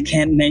them. And I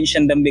can't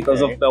mention them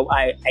because Okay. of the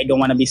I don't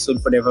want to be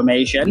sued for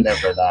defamation.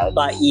 Never that.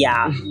 But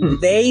yeah,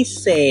 they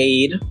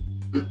said,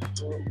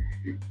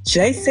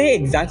 should I say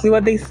exactly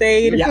what they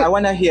said? Yeah, I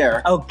wanna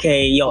hear.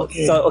 Okay, yo.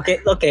 Okay. So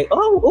okay.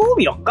 Oh,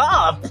 your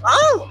God.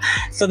 Oh.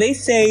 So they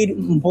said,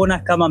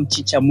 "Mbona kama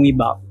mchicha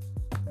mwiba?"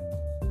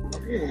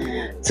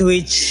 To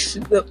which,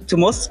 to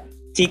most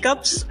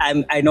teacups,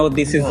 I know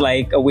this is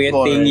like a weird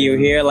Foreign. thing you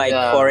hear, like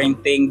Yeah. foreign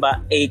thing, but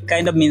it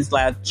kind of means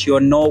like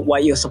you're not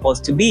what you're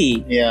supposed to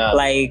be. Yeah.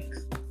 Like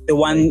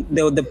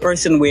the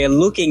person we're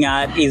looking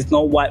at is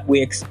not what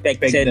we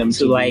expected Expect them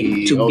to like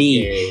be. to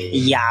be. Okay.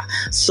 Yeah.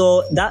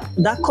 So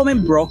that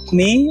comment broke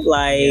me.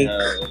 Like.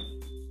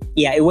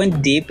 Yeah, it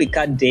went deep, it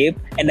cut deep,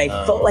 and I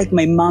felt like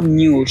my mom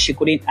knew she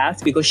couldn't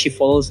ask because she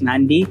follows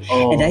Nandi,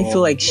 and I feel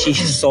like she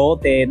saw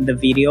the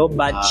video,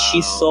 but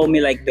she saw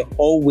me like the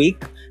whole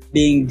week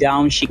being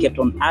down. She kept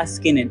on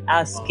asking and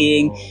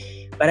asking,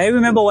 but I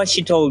remember what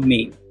she told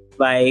me.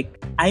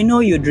 Like, I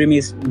know your dream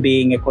is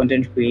being a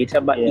content creator,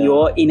 but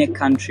you're in a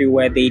country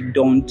where they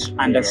don't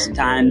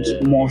understand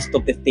most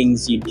of the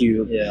things you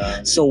do.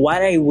 Yeah. So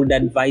what I would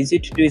advise you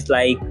to do is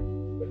like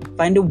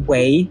find a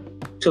way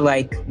to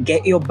like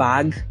get your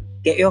bag,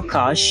 get your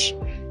cash,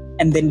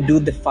 and then do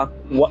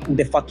what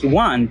the fuck you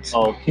want.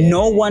 Okay.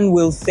 No one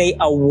will say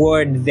a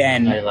word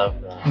then. I love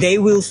that. They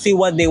will see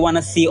what they want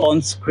to see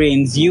on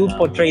screens. You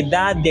portray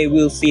that, they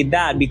will see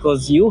that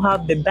because you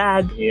have the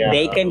bag. Yeah.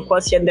 They can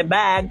question the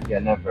bag. Yeah,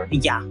 never.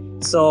 Yeah.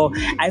 So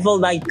I felt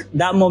like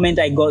that moment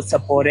I got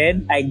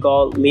supported, I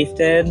got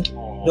lifted.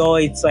 Though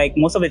it's like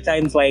most of the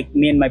times like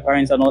me and my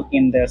parents are not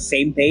in the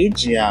same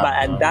page. Yeah. But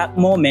at that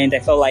moment I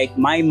felt like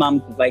my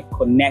mom could like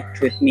connect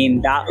with me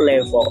in that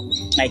level.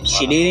 Like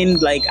she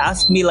didn't like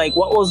ask me like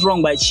what was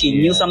wrong, but she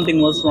knew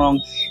something was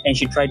wrong and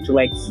she tried to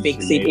like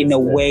fix it in a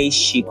way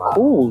she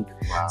could.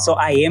 So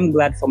I am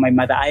glad for my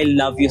mother. I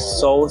love you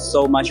so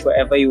much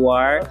wherever you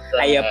are.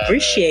 I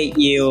appreciate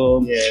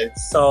you.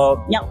 Yes.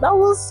 So yeah, that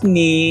was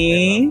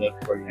me.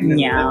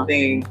 Yeah.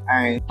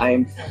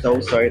 I'm so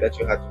sorry that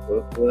you had to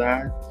go through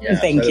that. Yeah.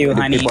 Thank you,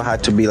 honey. People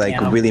had to be like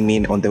Yeah. really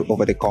mean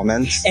over the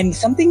comments. And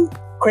something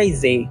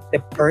crazy,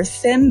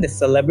 the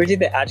celebrity,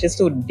 the artist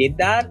who did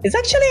that is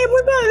actually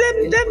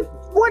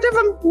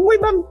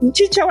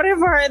Chicha,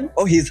 whatever.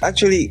 Oh, he's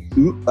actually.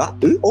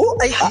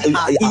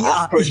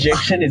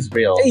 Projection is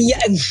real. Yeah.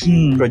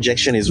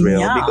 Projection is real.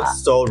 Yeah.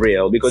 Because so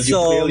real. Because you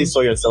So- clearly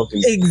saw yourself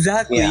in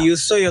Exactly. Yeah. You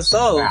saw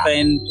yourself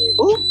and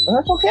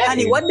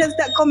honey, what does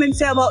that comment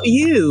say about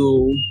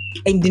you?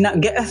 And did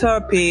not get a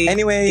therapy.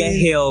 Anyway. Get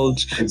healed.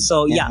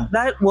 So yeah,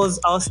 that was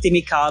our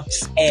Steamy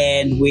Cups,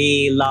 and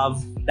we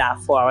love that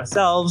for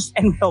ourselves,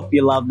 and we hope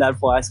you love that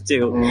for us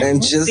too.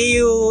 And just See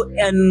you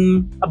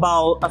in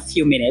about a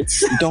few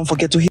minutes. don't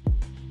forget to hit.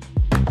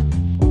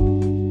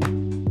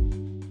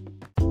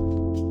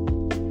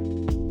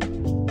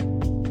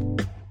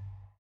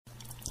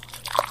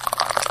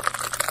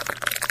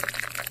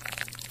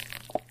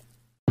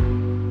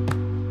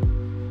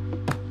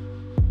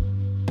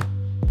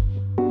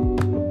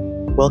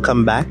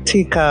 Welcome back,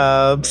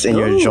 Teacups, and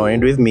you're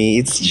joined with me.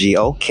 It's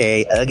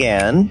GOK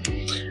again.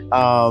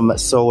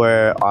 So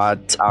we're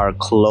at our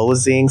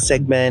closing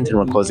segment and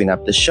we're closing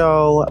up the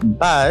show.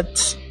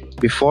 But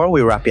before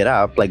we wrap it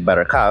up, like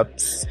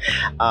Buttercups,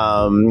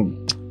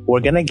 we're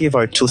gonna give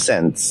our 2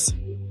 cents.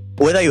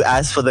 Whether you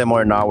ask for them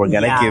or not, we're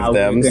gonna Yeah, give we're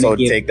them. gonna So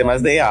give take them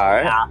as they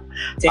are. Yeah.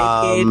 Take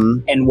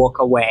it and walk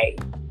away.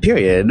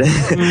 Period.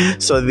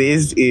 So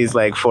this is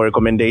like for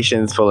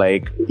recommendations for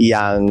like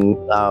young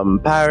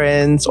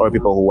parents or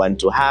people who want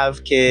to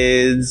have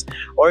kids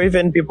or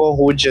even people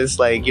who just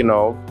like, you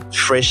know,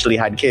 freshly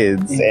had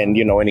kids. And,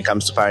 you know, when it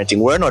comes to parenting,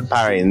 we're not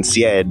parents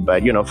yet,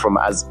 but, you know, from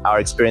as our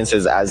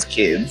experiences as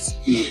kids.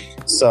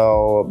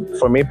 So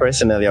for me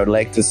personally, I would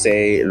like to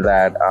say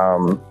that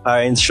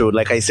parents should,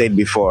 like I said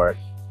before,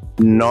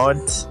 not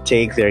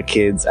take their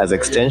kids as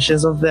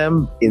extensions of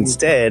them,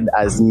 instead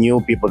as new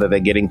people that they're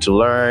getting to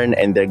learn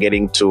and they're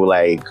getting to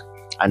like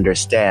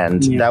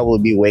understand, Yeah. that will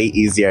be way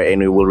easier,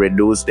 and it will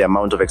reduce the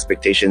amount of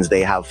expectations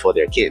they have for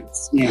their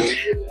kids. Yeah.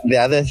 The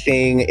other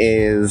thing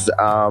is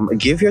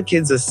give your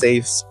kids a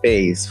safe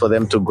space for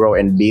them to grow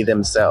and be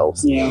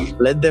themselves. Yeah.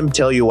 Let them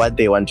tell you what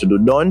they want to do.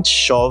 Don't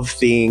shove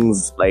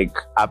things like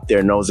up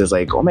their noses,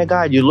 like, oh my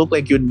God, you look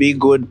like you'd be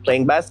good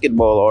playing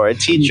basketball or a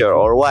teacher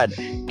or what.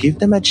 Give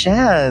them a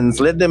chance.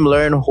 Let them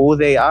learn who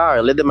they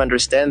are. Let them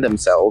understand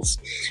themselves.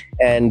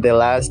 And the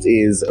last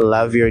is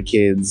love your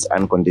kids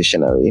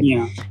unconditionally.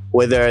 Yeah.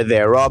 Whether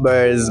they're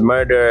robbers,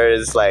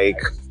 murderers, like,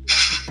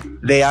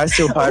 they are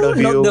still part of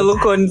Not you. the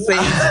look on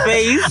Saint's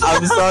face.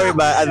 I'm sorry,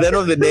 but at the end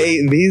of the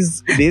day,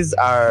 these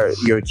are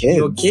your kids.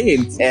 Your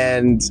kids.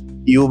 And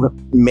you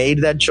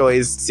made that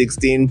choice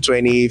 16,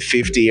 20,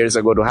 50 years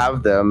ago to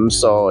have them.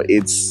 So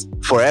it's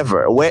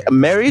forever.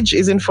 Marriage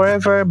isn't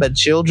forever, but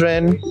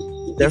children,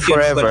 they're If you're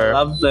not gonna forever.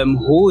 love them.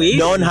 Who is?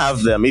 Don't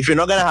have them. If you're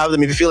not gonna have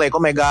them, if you feel like, oh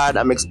my God,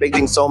 I'm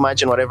expecting so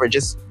much and whatever,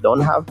 just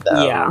don't have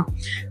them. Yeah.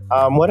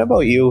 What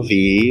about you,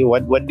 V?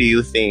 What do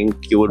you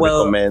think you would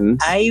Well, recommend?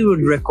 I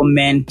would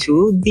recommend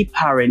to the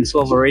parents who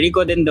have already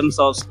gotten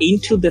themselves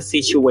into the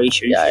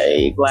situation.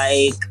 Yikes.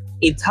 Like,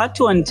 it's hard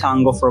to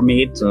untangle from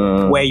it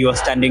where you are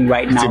standing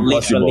right now.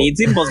 impossible. Literally,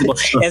 it's impossible,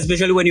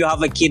 especially when you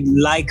have a kid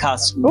like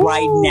us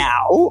right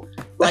now. Oh,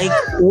 Like,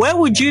 where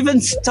would you even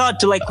start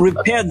to like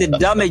repair the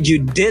damage you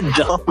did?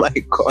 oh my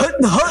God.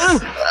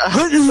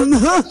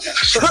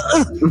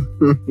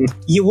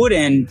 You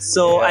wouldn't.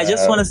 So I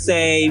just Yeah. want to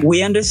say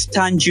we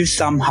understand you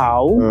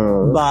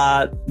somehow,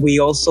 but we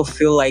also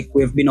feel like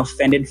we've been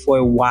offended for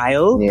a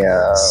while.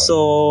 Yeah.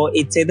 So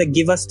it's either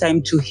give us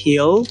time to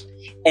heal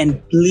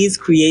and please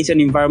create an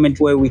environment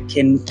where we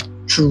can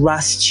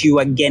trust you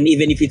again,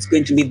 even if it's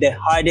going to be the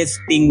hardest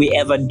thing we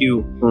ever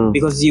do,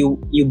 because you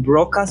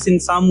broke us in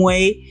some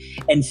way,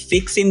 and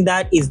fixing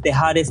that is the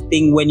hardest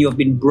thing when you've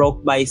been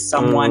broke by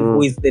someone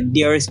who is the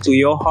dearest to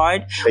your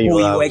heart, That you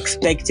who love. you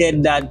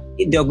expected that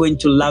they're going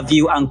to love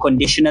you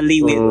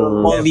unconditionally with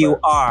all you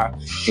are.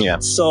 Yeah.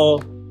 So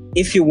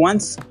if you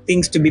want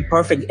things to be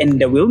perfect, and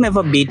they will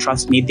never be,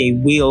 trust me, they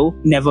will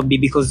never be,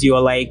 because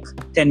you're like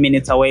 10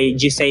 minutes away.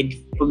 You said,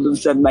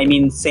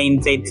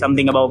 Saint said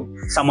something about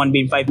someone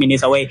being 5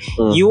 minutes away.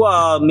 You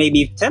are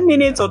maybe 10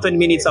 minutes or 20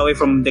 minutes away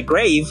from the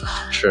grave.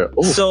 Sure.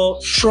 Ooh. So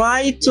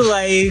try to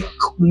like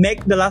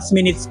make the last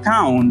minutes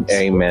count.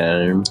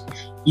 Amen.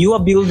 You are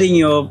building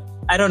your,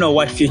 I don't know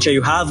what future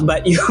you have,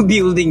 but you're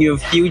building your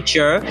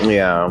future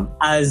Yeah.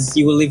 as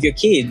you will leave your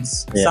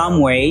kids. Yeah.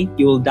 Some way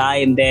you will die,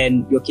 and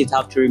then your kids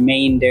have to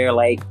remain there,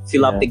 like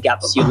fill up the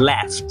gaps you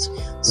left.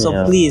 So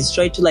Yeah. please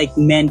try to like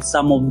mend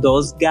some of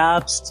those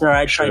gaps.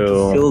 Try to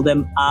True. fill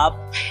them up.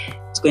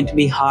 It's going to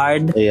be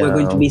hard. Yeah. We're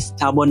going to be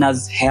stubborn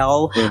as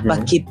hell,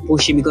 but keep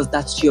pushing, because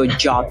that's your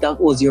job.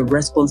 That was your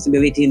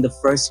responsibility in the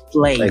first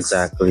place.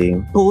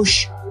 Exactly.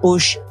 Push,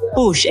 push,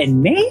 push,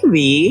 and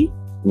maybe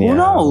Yeah. who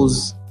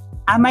knows?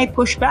 I might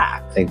push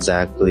back.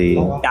 Exactly.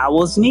 That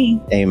was me.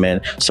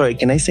 Amen. Sorry,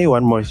 can I say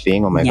one more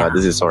thing? Oh my Yeah. God,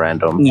 this is so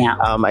random. Yeah.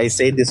 I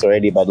said this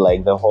already, but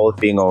like the whole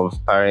thing of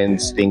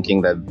parents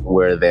thinking that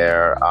we're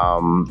their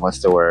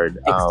what's the word?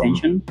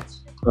 Extension.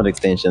 Not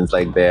extensions,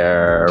 like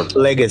their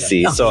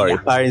legacy. Okay, Sorry, yeah.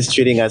 parents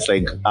treating us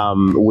like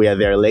we are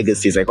their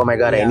legacies. Like, oh my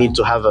God, I Yeah. need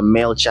to have a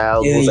male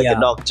child who's like Yeah. a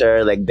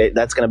doctor. Like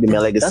that's gonna be my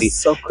legacy. That's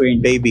so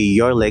cringe. Baby,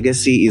 your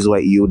legacy is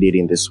what you did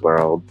in this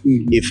world.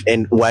 It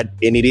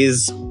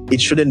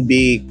shouldn't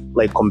be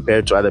like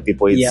compared to other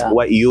people. It's Yeah.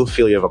 what you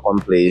feel you've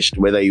accomplished,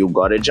 whether you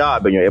got a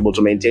job and you're able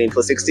to maintain it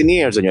for 16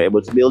 years, and you're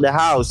able to build a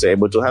house, you're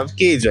able to have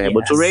kids, you're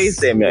able to Yes. raise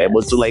them, you're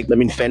able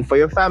to fend for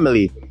your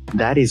family.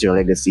 That is your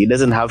legacy. It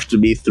doesn't have to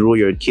be through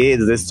your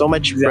kids. There's so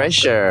much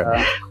pressure.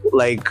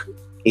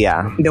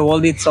 Yeah, The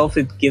world itself,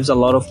 it gives a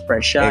lot of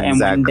pressure,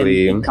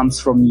 Exactly. and when it comes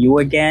from you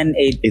again,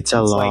 it's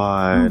a like,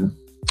 lot.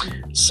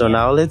 So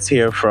now let's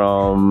hear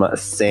from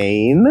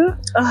Sane.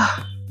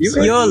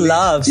 your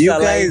love, You so,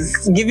 like,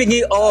 guys- giving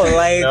it all,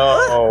 like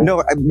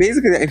No,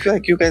 basically, I feel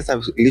like you guys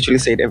have literally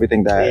said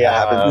everything that I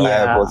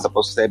Yeah. was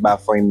supposed to say. But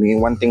for me,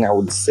 one thing I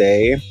would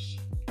say,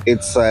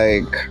 it's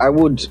like I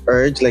would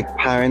urge like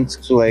parents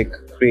to like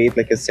create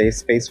like a safe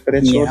space for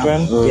their Yeah.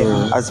 children.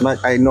 Yeah. As much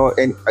I know,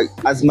 and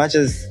as much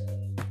as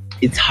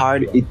it's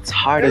hard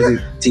as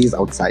it is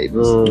outside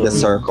the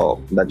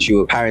circle that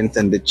you parents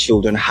and the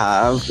children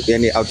have,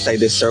 and outside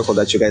the circle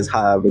that you guys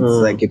have, it's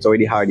like it's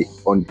already hard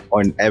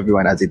on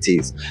everyone as it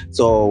is.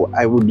 So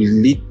I would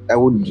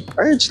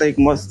urge like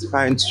most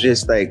parents to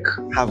just like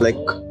have like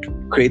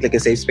create like a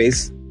safe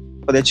space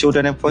for their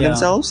children and for Yeah.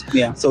 themselves,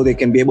 Yeah. so they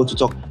can be able to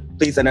talk.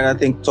 Please, another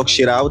thing, talk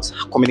shit out.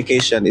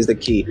 Communication is the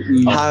key.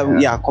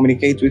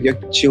 Communicate with your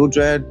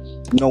children.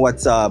 Know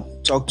what's up.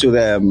 Talk to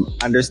them.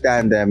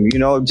 Understand them.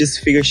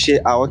 Just figure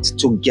shit out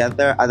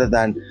together, other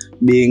than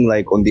being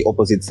like on the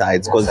opposite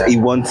sides, because it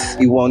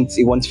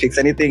won't fix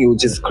anything. It will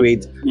just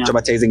create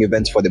traumatizing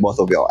events for the both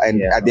of you.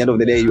 And at the end of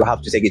the day, you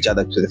have to take each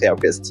other to the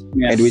therapist.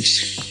 Yes. And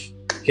which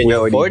Can We you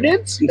already- afford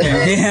it?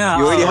 Yeah.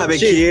 You already have a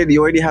kid.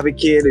 You already have a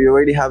kid. You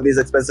already have these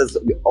expenses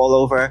all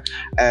over,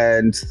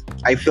 and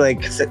I feel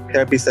like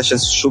therapy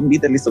sessions should be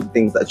the list of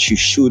things that you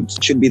should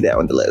be there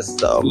on the list.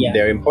 So Yeah.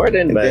 They're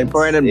important, but they're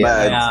important,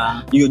 but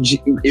Yeah.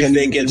 if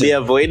they can be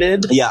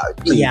avoided, yeah,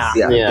 please, Yeah.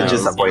 yeah, Yeah.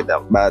 just avoid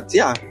them. But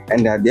yeah,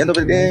 and at the end of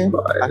the day,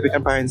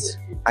 African parents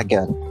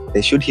again,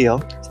 they should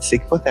heal,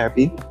 seek for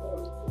therapy.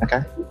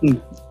 Okay.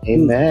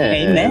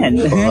 amen.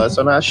 Amen. For us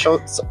on our show.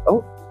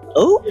 Oh.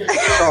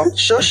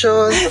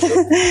 Sure.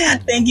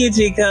 Thank you,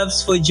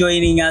 Jacobs, for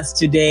joining us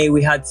today.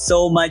 We had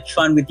so much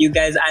fun with you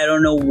guys. I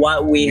don't know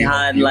what we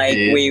had. you Like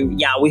did.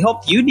 we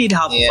hope you did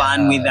have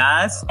fun with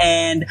us,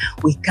 and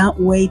we can't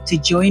wait to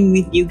join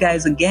with you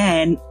guys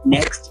again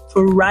next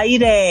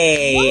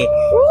Friday.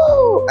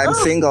 I'm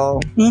single.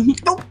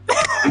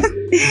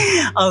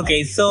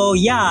 Okay, so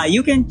yeah,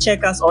 you can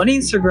check us on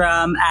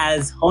Instagram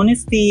as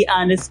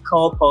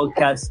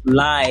honesty_podcast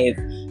live.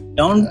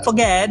 Don't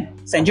forget,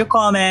 send your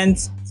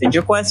comments, send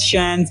your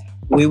questions.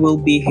 We will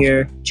be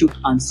here to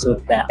answer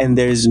them. And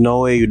there's no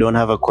way you don't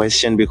have a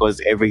question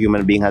because every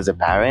human being has a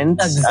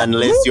parent, Exactly.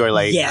 unless you're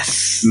like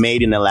Yes.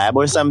 made in a lab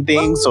or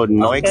something. So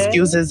no Okay.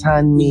 excuses,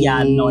 honey.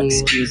 Yeah, no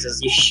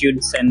excuses. You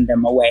should send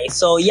them away.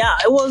 So yeah,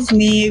 it was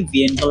me,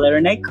 Vian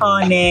Valerian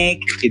Iconic.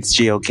 It's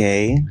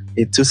GOK.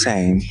 It's too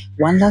same.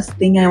 One last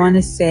thing I want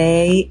to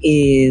say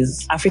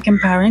is African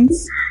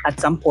parents, at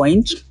some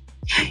point,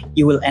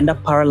 you will end up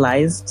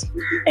paralyzed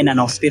in an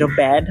hospital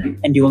bed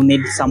and you will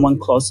need someone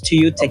close to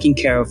you taking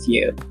care of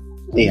you.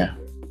 Yeah,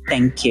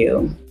 Thank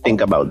you. think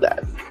about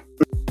that.